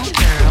bump,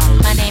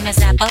 girl. My name is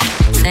Apple,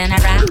 then I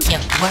rock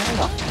your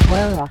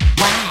world.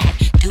 Wide,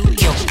 do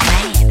your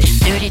plan.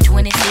 30,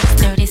 26,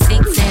 36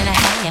 and a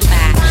half.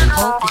 I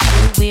hope that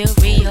you will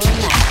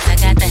realize I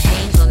got the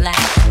hazel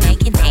light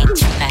making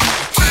nature back.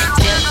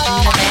 Step to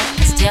the back,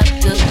 step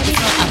to the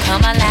front. I'll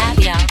come alive,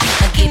 y'all.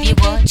 I'll give you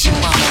what you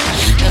want.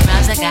 The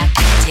rhymes I got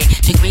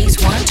 50 degrees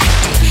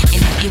 120,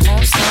 and if you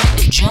want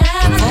something, jump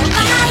for me.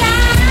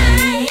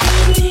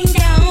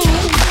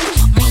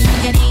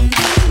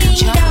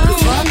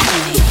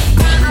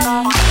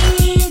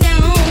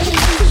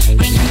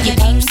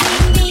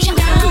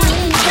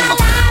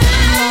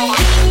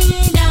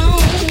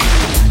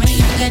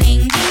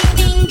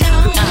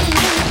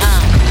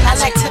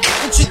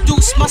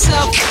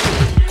 Myself,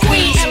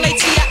 Queen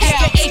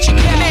Latifah,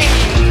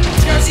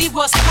 Jersey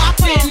was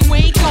poppin', we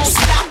ain't gon'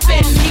 stop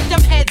it. Keep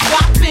them heads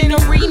boppin', a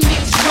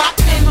remix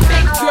droppin'.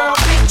 Big girl,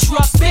 big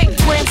truck, big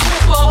grand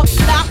super.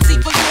 Lopsy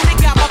for you, they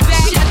got my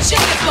bag of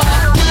chipper.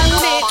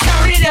 Moon it,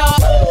 turn it up,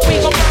 we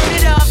gon' burn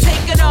it up.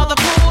 Take another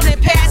pool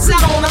and pass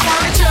out on the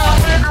furniture.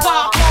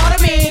 Pop part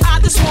of me, I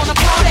just wanna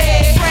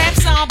party. Grab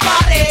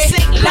somebody,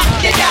 sing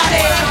like you got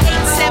it.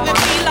 8-7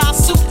 Fila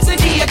suits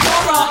and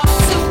Diadora.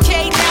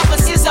 2K now,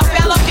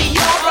 Isabella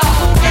Fiora,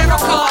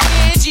 Erica,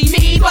 Angie,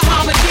 me,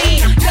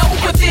 Bahamadean. Know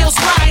what feels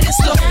right, it's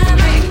the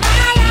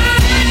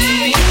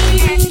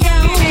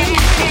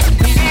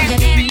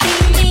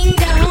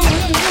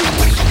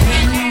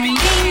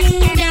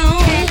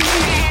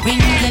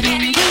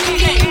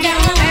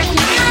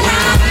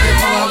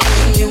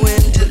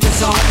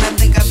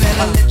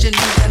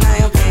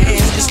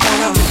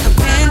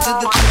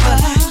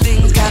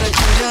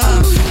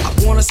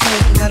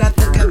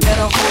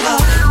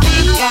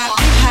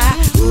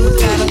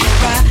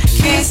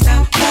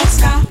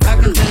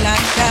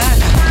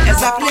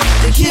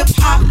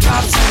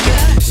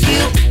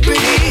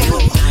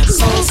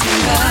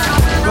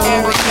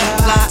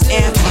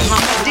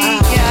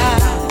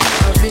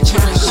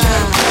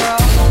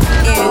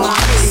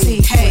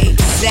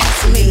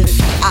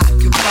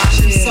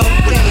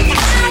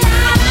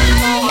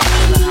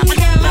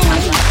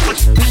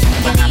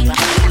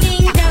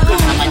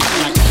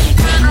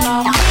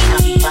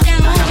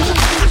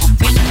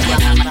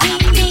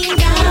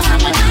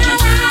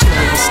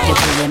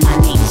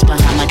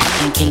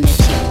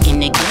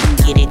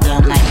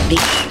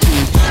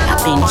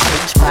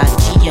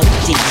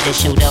to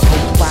show the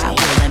whole wide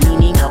world the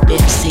meaning of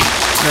MC.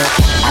 Look,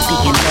 I be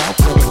in love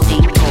with a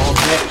thing called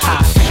hip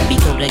hop. We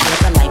go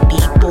together like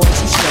big boys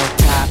and show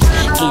tops,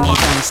 and it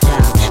don't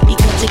stop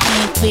because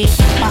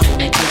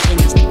my vision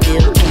is to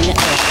build in the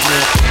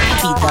uplift.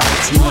 Be the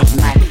ultimate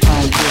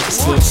microphone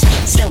lyricist,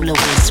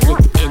 soloist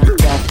with the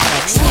adult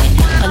accent.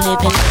 A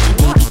living legend,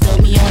 baby, throw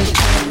me on the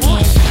track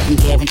again. I'm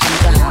guaranteed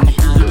the harmony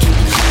in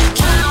the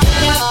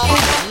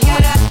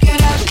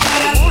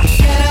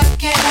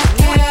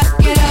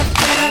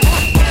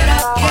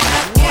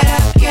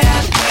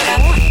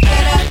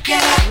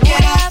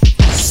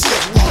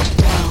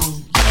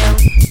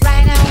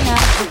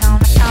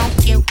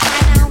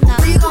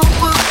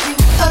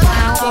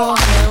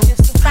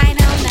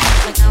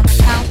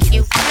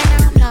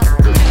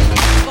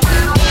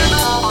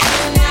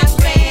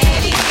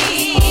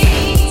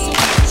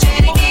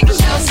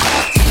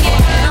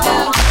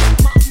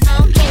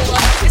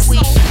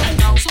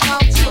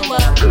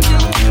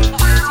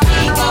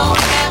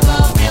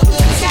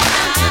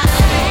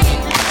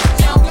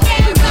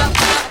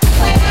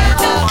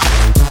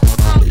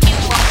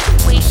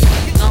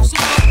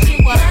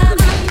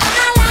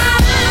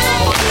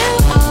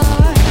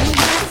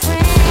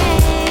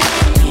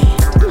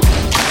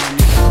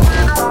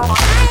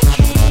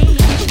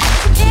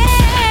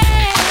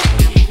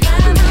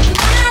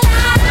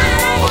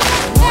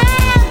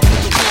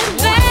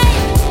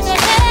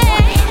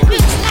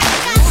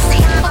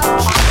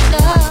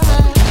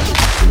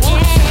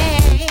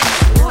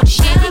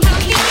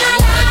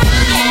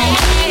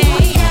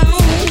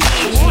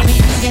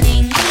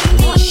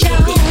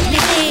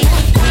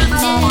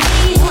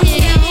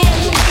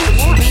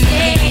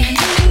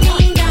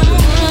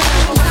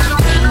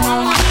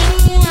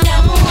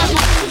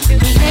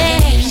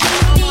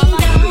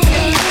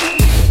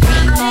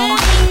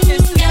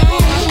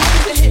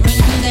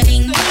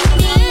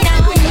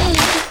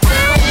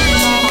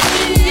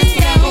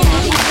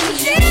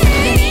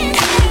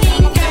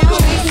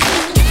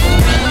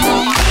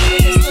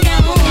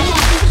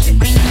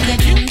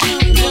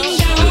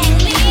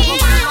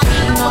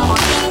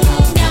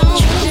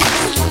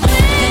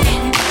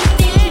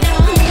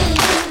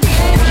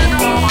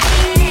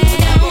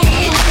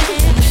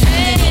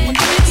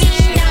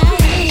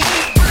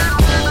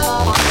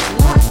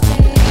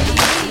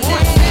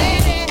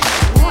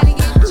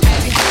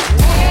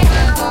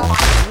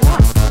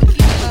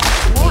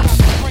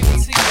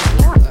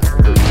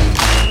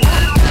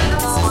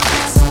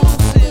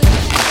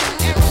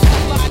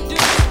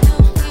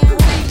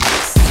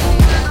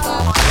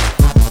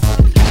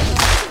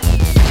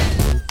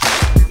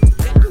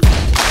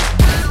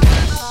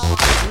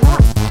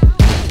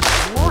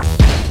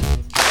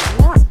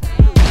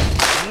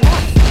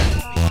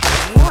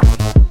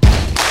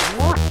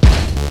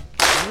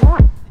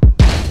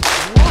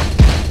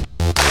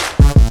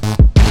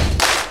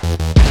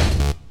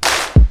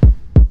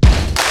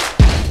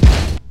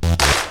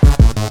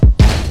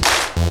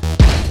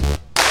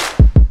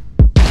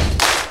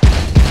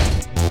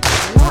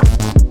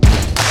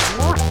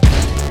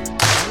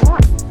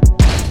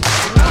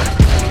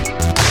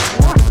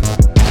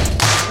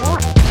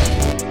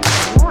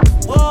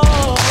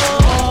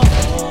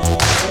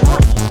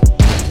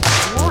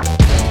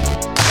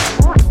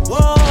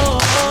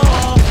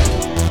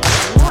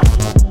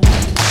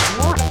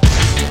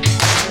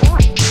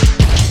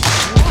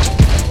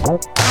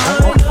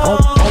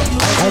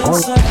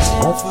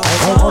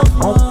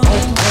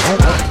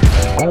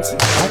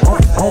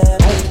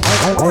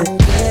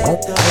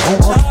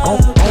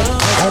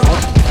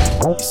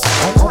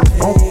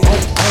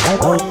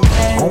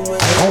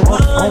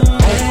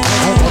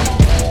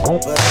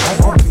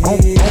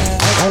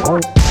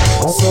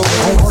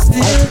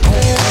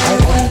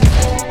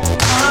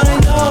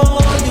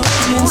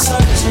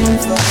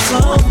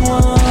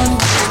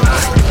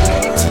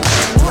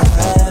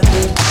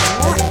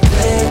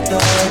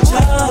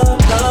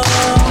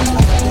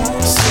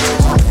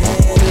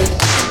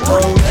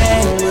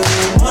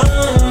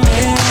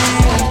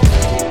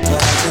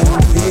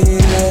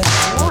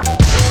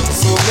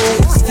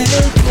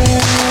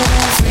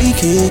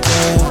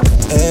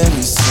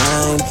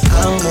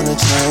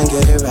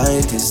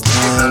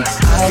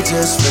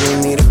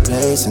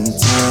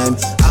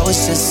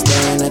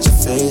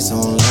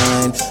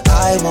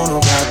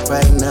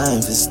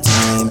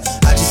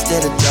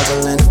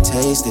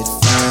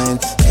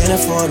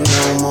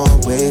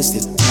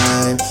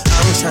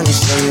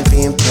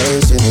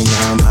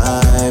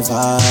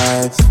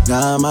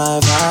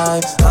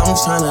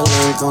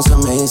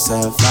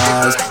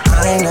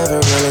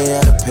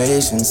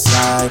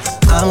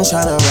I'm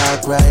tryna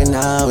rock right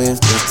now if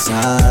the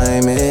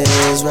time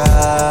is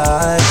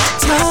right.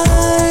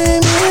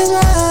 Time is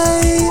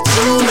right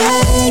to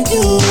make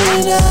you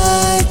and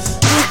I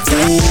a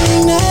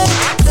thing that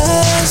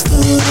lasts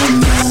through the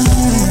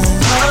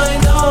night.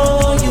 I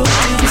know you've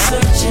been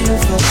searching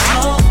for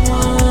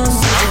someone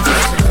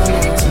to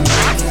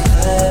make it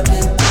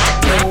happen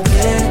and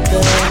get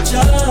the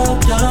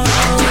job done.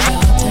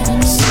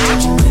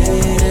 Said you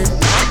made it,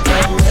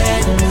 I'm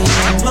ready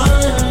with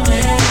money.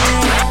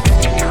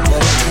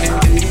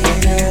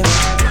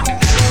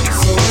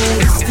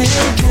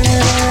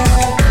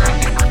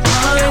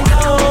 I know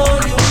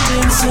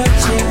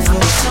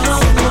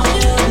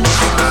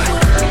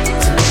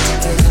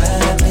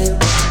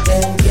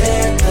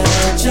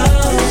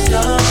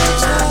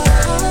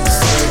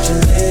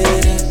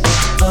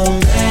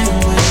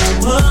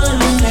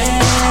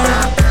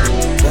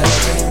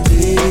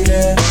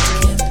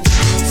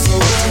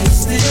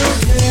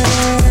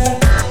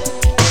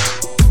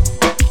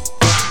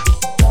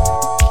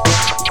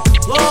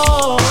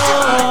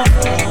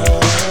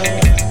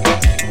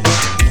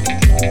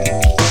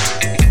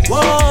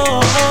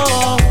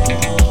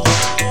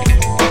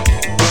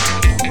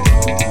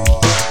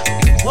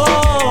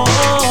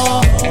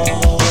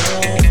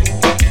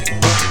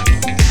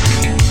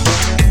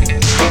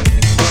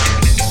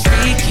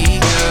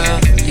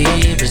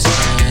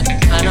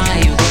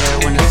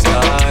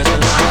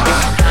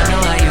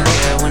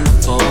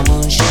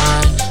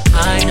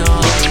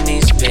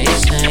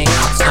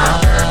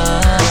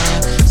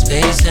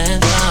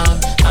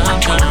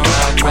tryna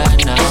rock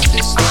right now.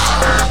 This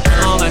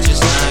know about your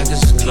side,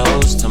 cause it's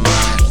close to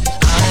mine.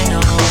 I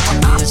know it can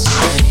be the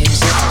same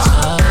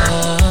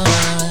sometimes.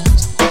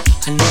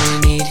 I know you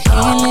need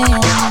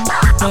healing.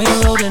 Know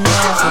you're old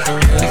enough for the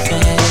real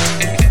thing.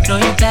 Know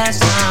you past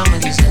time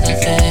with these other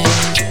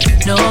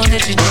things. Know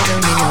that you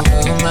didn't mean the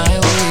world my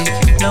way.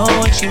 Know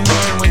what you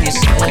meant when you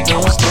said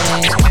those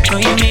things. Know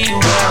you mean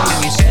well when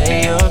you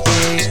say your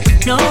piece.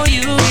 Know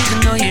you even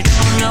though you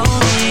don't know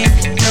me.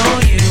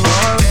 Know you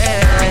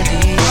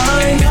already.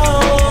 I know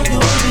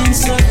you've been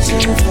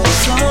searching for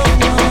someone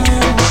to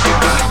make you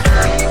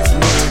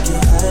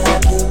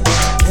happy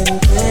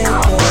and take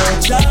your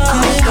job.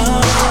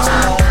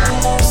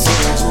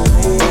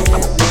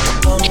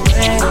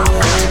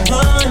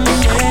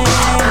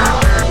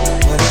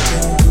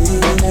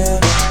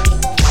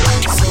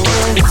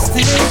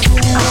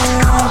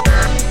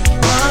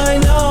 I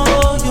know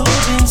you've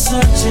been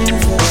searching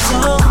for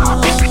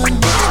someone to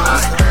make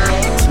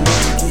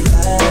you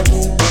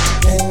happy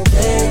and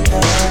get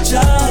your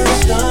job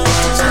done.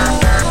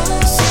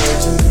 Said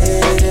you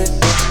made it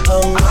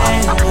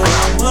away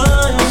with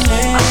one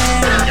man.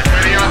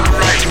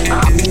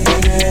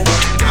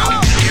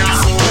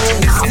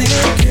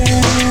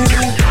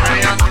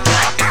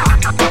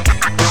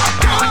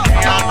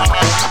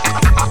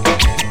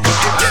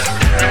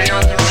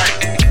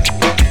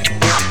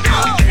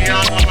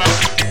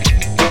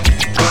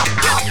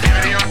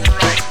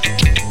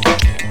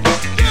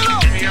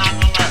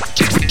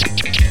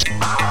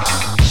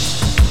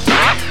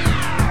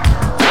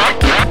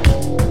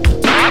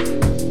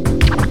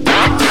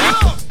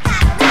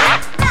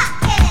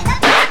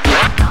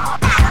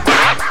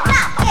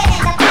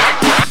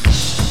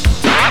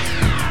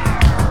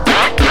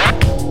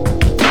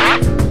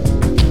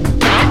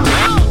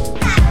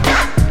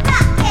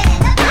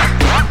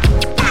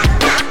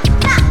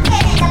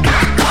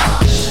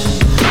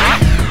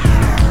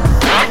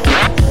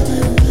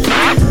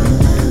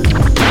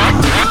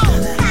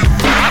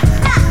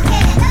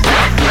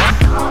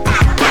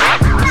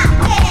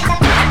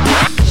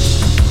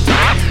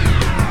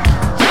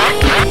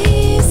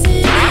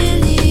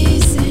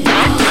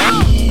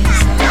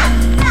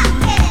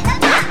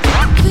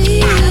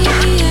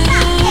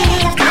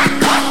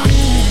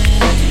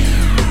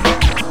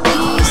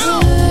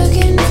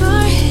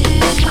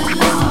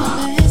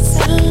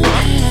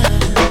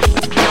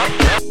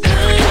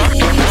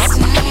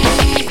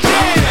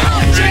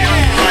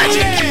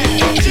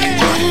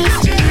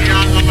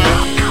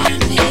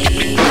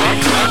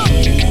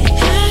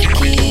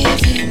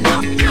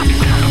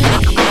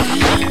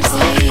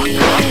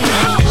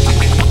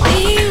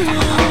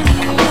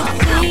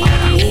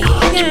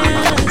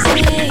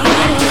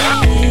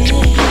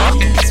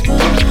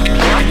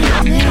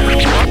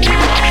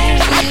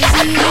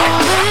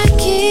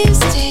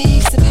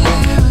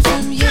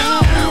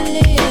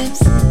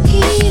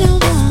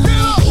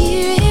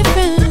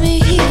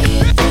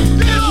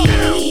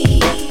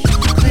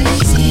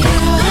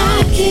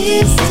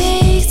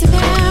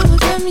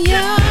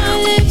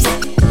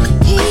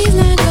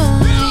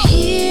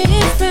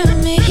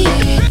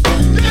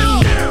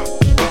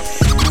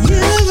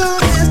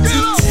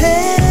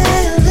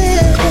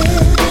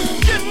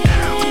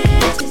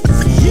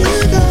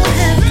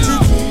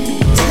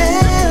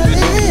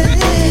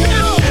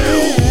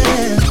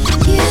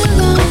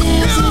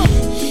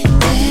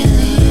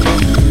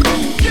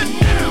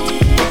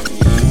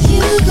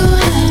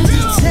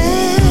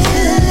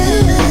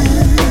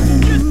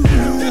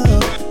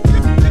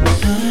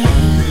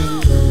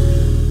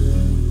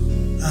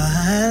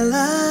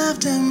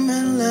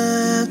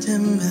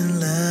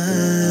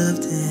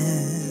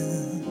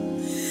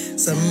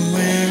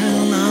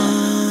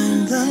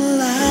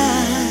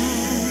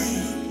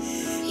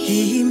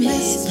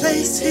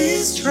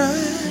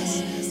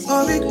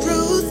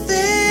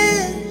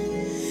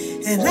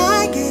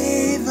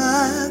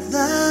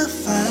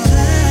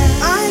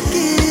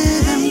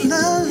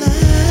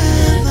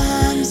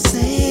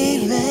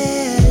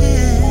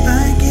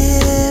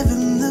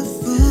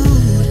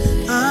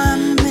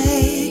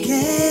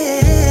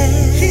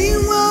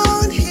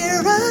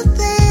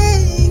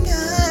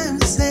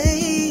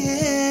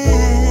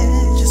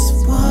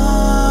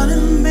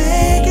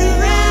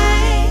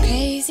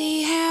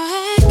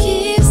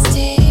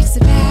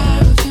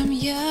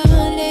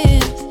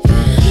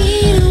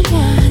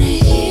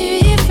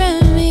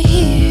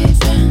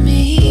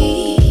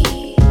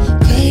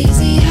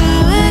 Crazy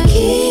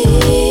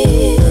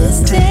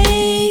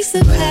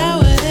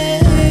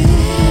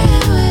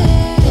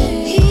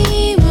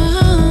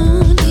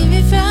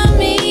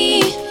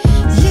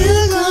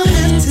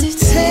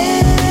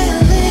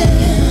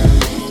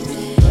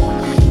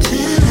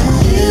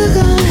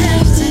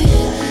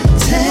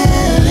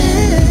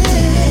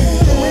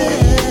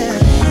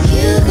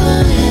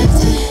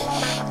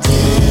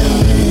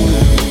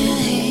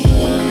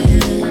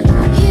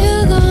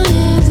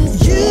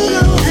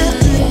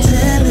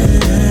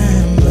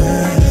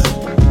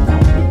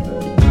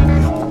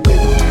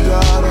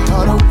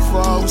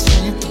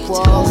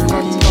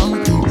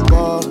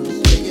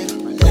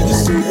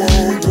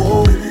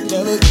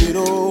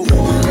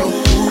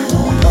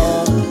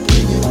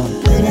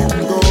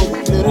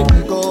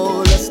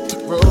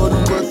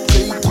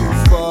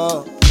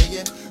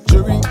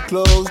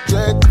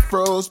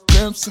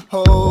pimps and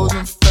hoes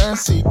and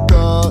fancy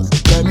cars.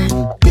 Let me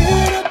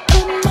get up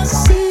in my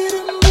seat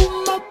and move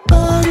my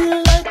body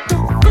like a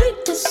freak.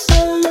 A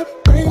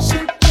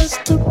celebration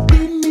just to be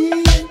me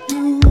and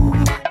you.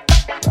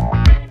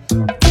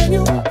 Can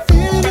you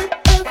feel it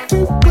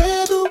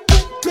everywhere? The wind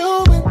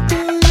blowing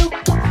through your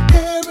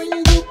hair,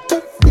 and you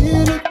can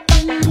feel it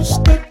when you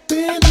step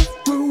in the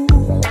room.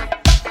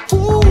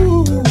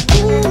 Ooh,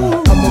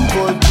 I'ma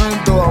pour a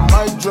drink or I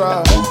might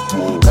drive.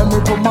 Let me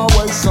put my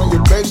waist on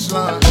your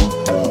baseline.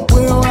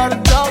 We don't have to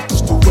talk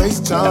just to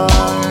waste time.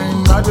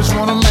 I just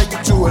wanna make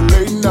it to a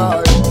late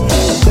night.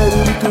 Baby,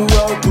 we can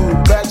roll through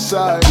the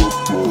backside.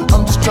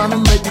 I'm just tryna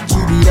make it to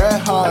be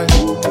that high.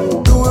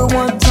 Do it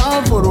one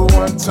time for the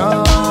one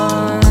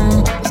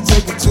time. Let's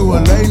take it to a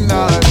late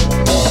night.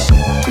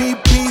 Beep,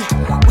 beep,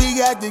 we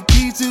got the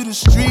keys to the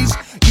streets.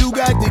 You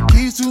got the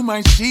keys to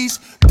my sheets.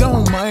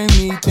 Don't mind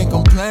me, think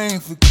I'm playing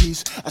for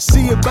keys. I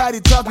see your body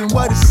talking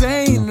what it's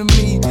saying to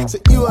me. Say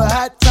you a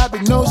hot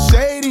topic, no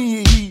shade in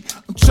your heat.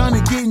 I'm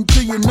tryna get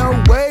into you,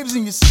 no waves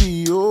in your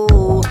sea.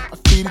 Oh, I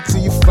feed it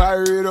till you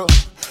fire it up.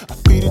 I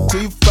feed it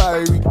till you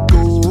fire it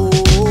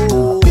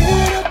go.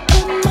 Get up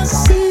in my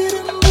seat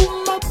and move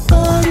my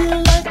body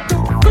like a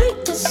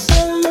freak. A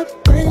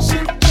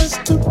celebration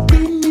just to be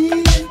me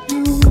and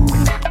you.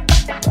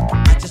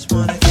 I just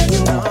wanna get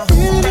it on.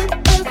 Feel it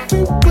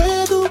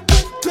everywhere, the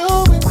wind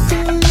blowing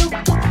through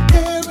your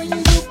hair, and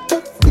you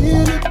can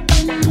feel it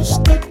when you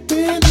step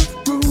in the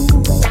room.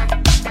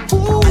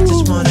 Ooh, I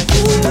just wanna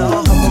get it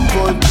on. I'ma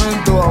pour a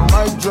drink or I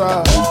might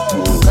drive.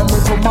 Let me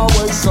put my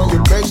waist on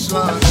your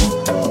baseline.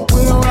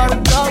 We don't have to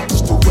talk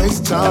just to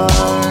waste time.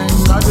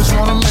 I just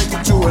wanna make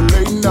it to a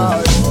late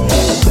night.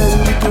 Baby,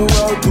 we can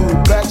roll through the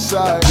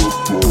backside.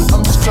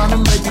 I'm just tryna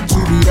make it to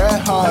be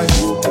that high.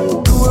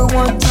 Do it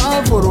one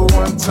time for the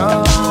one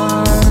time.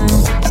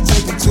 Let's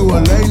take it to a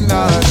late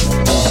night.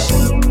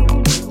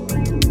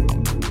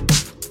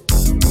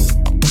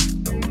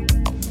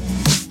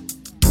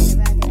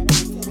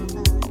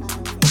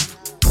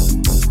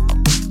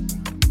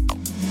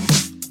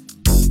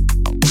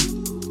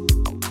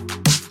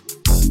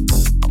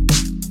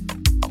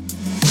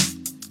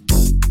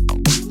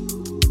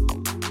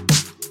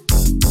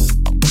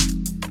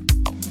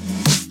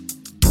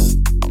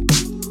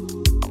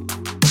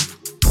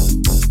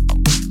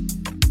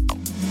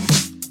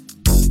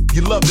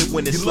 You love it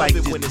when it's like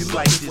this.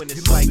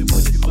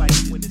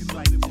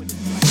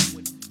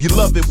 You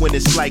love it when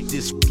it's like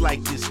this,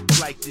 like this,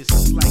 like this,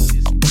 like this,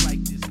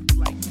 like this,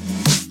 like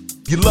this.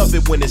 You love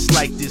it when it's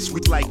like this,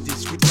 like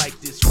this, like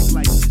this,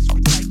 like this, like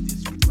this.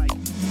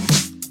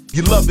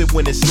 You love it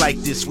when it's like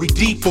this, we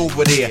deep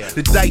over there.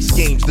 The dice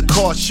games, the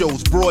car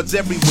shows, broads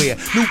everywhere.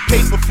 New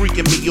paper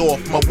freaking me off,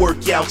 my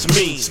workouts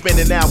mean.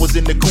 Spending hours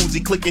in the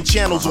koozie, clicking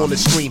channels on the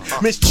screen.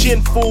 Miss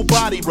Chin, full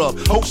body rub,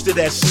 hosted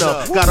that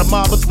snub. Got a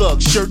mob of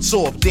thugs, shirts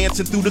off,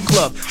 dancing through the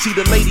club. See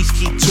the ladies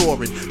keep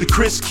touring, the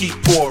Chris keep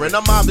pouring.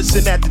 I'm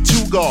obviously at the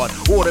 2-guard,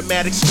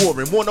 automatic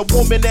scoring. Want a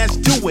woman that's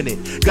doing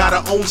it, got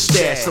her own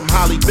stash. Some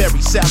Holly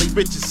Berry, Sally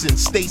Richardson,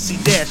 Stacey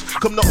Dash.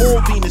 Come to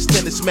all Venus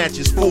tennis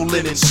matches, full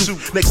linen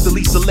suit. Next to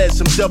Lisa Les,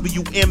 some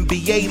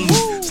WNBA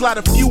loot. Slide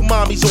a few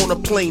mommies on a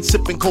plane,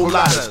 sipping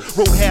coladas.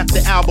 Wrote half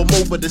the album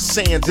over the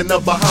sands in the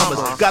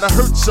Bahamas. Gotta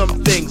hurt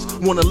some things,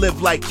 wanna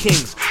live like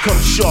kings. Come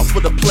sharp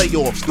for the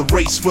playoffs, the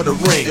race for the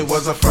ring. It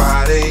was a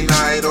Friday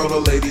night, all the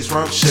ladies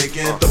rump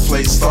shaking. The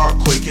place start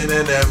quaking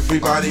and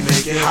everybody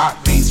making hot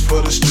beats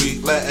for the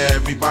street. Let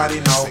everybody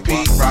know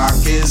beat rock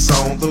is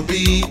on the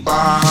beat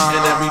bar.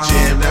 And every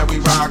jam that we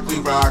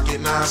rock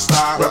it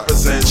non-stop.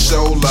 Represent,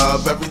 show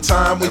love every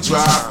time we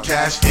drop.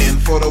 Cash in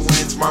for the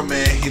wins, my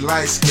man, he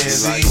light skin.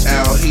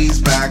 CL, he's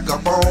back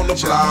up on the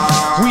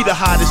block. We the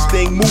hottest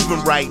thing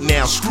moving right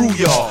now, screw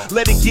y'all.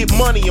 Let it get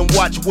money and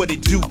watch what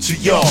it do to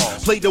y'all.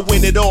 Play to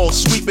win it all,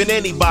 sweeping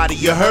anybody,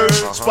 you heard?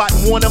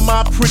 Spotting one of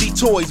my pretty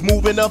toys,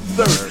 moving up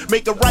third.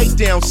 Make a right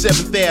down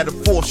 7th Ave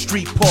to 4th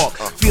Street Park.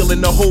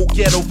 Feeling the whole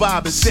ghetto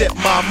vibe and set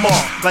my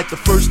mark. Like the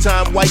first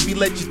time wifey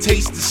let you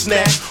taste the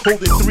snack.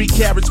 Holding 3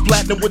 carats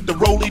platinum with the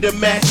rollie to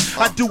match.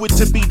 I do it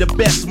to be the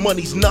best,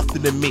 money's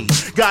nothing to me.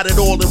 Got it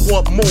all and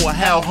want more,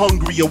 how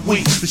hungry are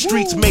we? The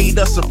streets made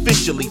us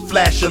officially,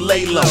 flash or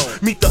lay low.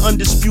 Meet the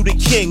undisputed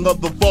king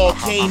of the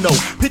volcano.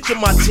 Picture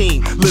my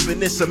team, living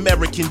this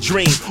American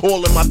dream.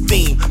 All in my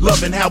theme,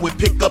 loving how it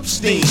pick up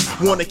steam.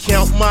 Wanna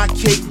count my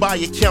cake, buy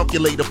a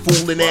calculator,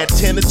 fool, and add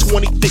 10 to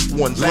 20 thick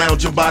ones,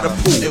 lounging by the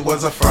pool. It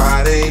was a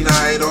Friday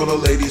night, all the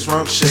ladies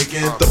rump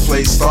shaking. The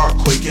place start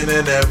quaking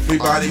and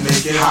everybody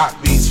making hot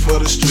beats for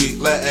the street.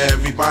 Let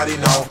everybody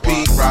know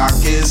beat rock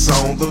is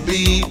on the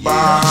beat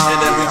bar.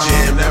 And every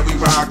jam that we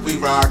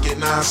rock it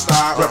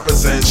non-stop.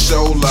 Represent,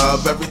 show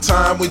love every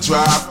time we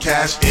drop.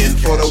 Cash in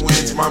for the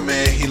wins, my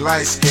man, he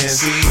light skin.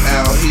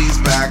 CL, he's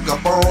back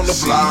up on the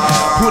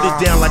block. Put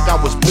it down like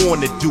I was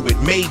born to do it,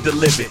 made to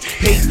live it.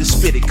 Paid to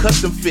spit it,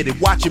 custom fitted,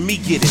 watching me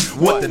get it.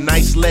 What the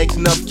nice legs,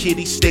 enough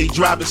kitty, stay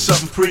driving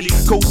something pretty.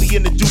 Cozy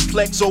in the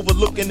duplex,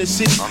 overlooking the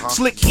city.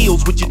 Slick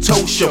heels with your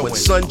toes showing,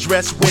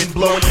 sundress, wind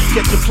blowing.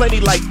 Catching plenty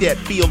like that,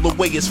 feel the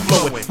way it's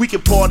flowing. We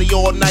can party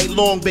all night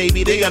long,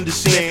 baby, they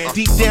understand.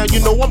 Deep down, you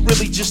know I'm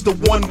really just a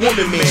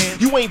one-woman man.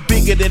 You ain't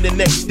bigger than the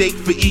next steak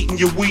for eating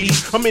your weed.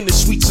 I'm in the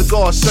sweet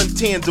cigars,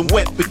 suntans, and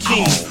wet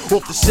bikinis.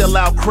 Off the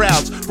sellout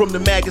crowds, from the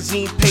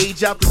magazine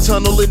page out the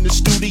tunnel in the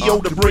studio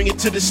to bring it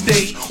to the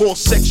stage. All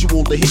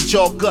sexual to hit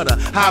y'all gutter,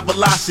 high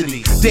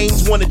velocity.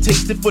 Dames wanna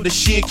taste it for the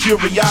sheer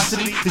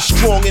curiosity. It's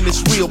strong and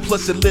it's real,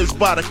 plus it lives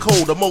by the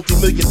code. A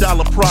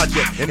multi-million-dollar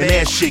project in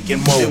ass shaking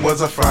mode. It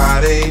was a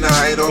Friday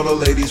night, all the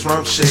ladies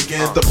rump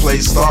shaking. The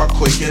place start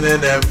quaking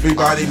and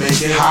everybody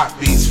making hot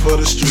beats for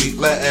the street.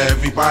 Let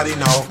everybody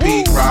know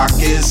Beat Rock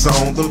is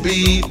on the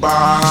beat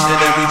box.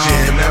 And every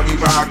jam that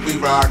we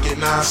rock it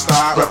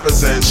non-stop.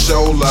 Represent,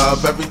 show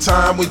love every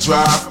time we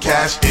drop.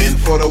 Cash in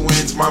for the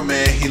wins, my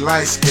man, he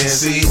light skin.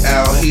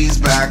 CL, he's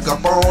back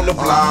up on the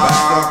block.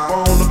 Back up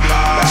on the block.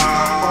 Back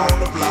up on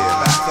the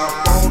block. Back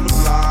up on the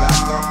block.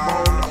 Back up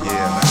on the block.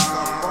 Yeah, back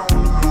up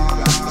on the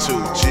block.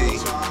 2G.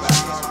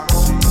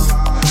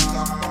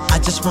 I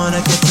just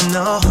wanna get to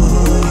know who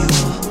you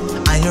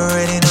are. I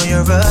already know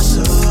you're a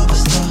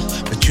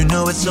superstar, but you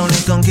know it's only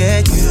gonna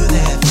get you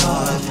that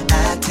far.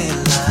 Acting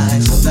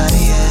like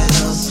somebody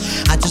else.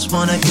 I just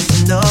wanna get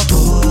to know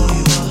who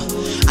you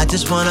are. I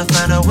just wanna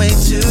find a way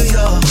to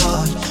your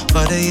heart.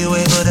 But are you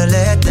able to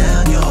let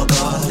down your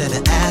guard? Instead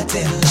of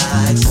acting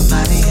like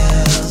somebody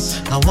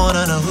else. I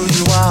wanna know who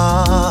you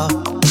are.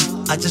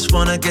 I just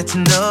wanna get to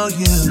know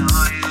you.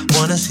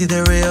 Wanna see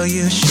the real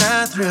you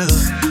shine through.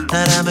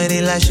 Not how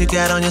many likes you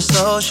got on your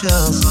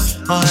socials,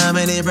 or how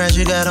many brands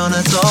you got on,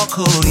 it's all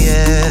cool,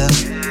 yeah.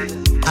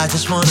 I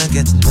just wanna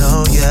get to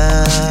know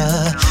ya.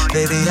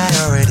 Baby, I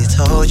already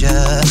told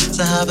ya.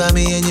 So how about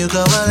me and you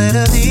go a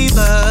little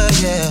deeper,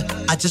 yeah.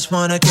 I just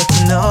wanna get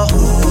to know who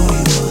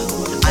you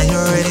are. I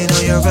already know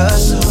you're a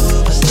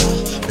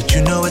superstar, but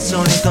you know it's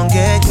only gonna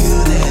get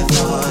you that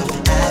far.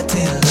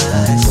 Acting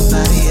like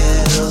somebody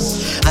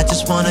else. I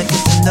just wanna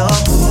get to know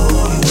who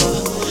you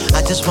are.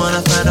 I just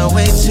wanna find a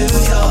way to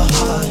your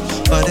heart.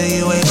 But are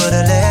you able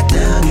to let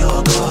down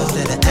your guard?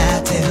 Instead of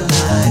acting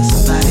like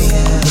somebody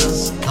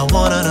else. I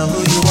wanna know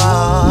who you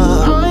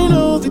are. I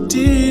know that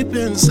deep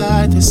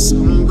inside there's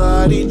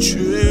somebody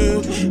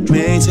true.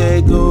 May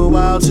take a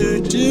while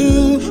to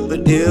do,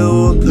 but it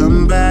will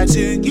come back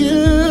to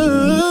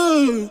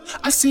you.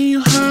 I see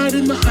you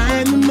hiding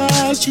behind the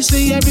mask. You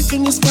say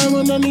everything is fine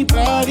when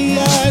anybody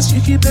asks.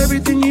 You keep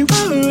everything you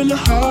are in a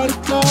heart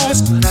of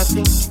glass. But I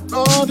think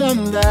more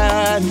than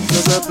that,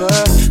 because a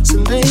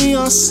person they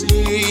all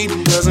see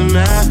doesn't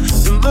matter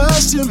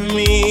much to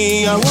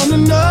me. I wanna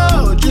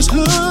know just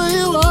who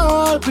you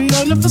are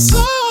beyond the facade.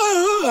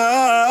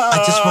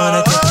 I just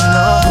wanna get to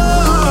know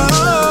who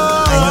you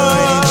are. I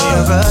already know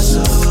you're a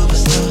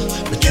superstar,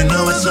 but you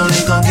know it's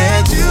only gonna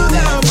get you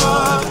that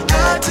far.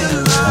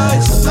 Acting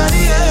like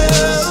somebody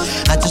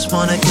else. I just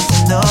wanna get to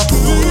know who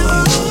you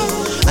are.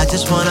 I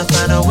just wanna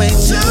find a way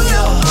to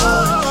your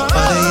heart.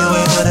 But are you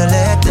able to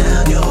let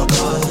down your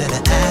guard? Instead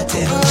of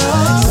acting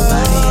like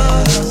somebody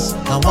else.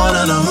 I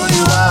wanna know who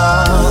you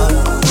are.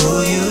 Who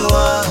you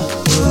are.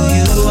 Who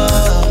you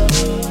are.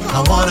 I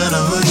wanna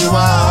know who you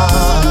are.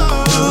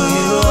 Who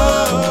you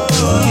are.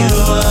 Who you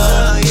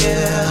are.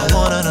 Yeah. I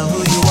wanna know who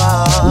you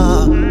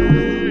are.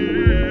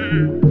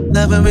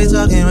 Now when we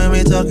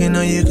talking,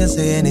 no, you can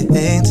say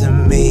anything to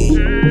me.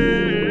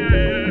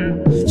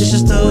 It's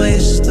just the way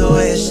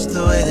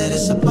that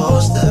it's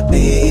supposed to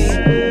be.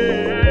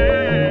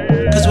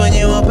 Cause when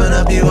you open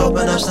up,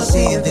 start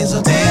seeing things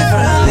so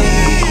differently.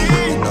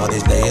 And all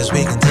these layers,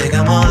 we can take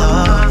them all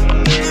off.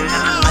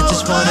 I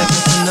just wanna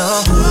get to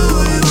know who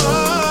you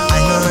are. I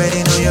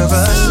already know you're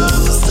a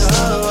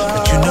superstar,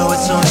 but you know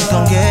it's only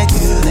gonna get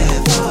you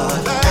that far.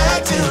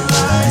 Acting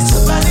like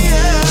somebody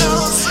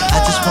else. I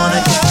just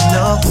wanna get to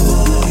know who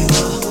you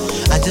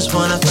are. I just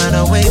wanna find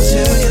a way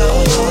to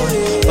your heart.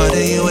 But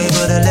are you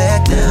able to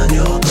let down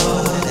your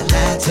guard and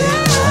acting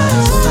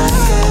like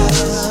somebody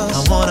else? I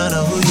wanna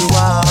know who you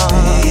are,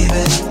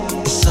 baby.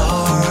 It's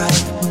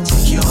alright,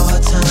 take your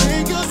time.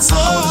 I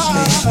hold a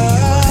space for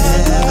you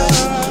whenever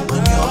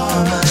on your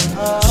mind.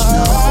 Just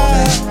know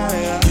that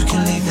you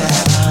can leave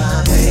that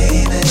behind,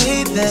 baby.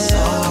 It's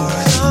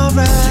alright,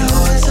 take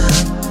your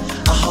time.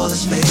 I hold a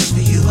space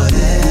for you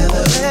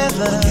whatever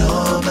on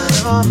your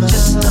mind.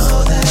 Just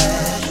know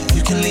that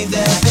you can leave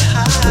that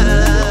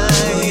behind.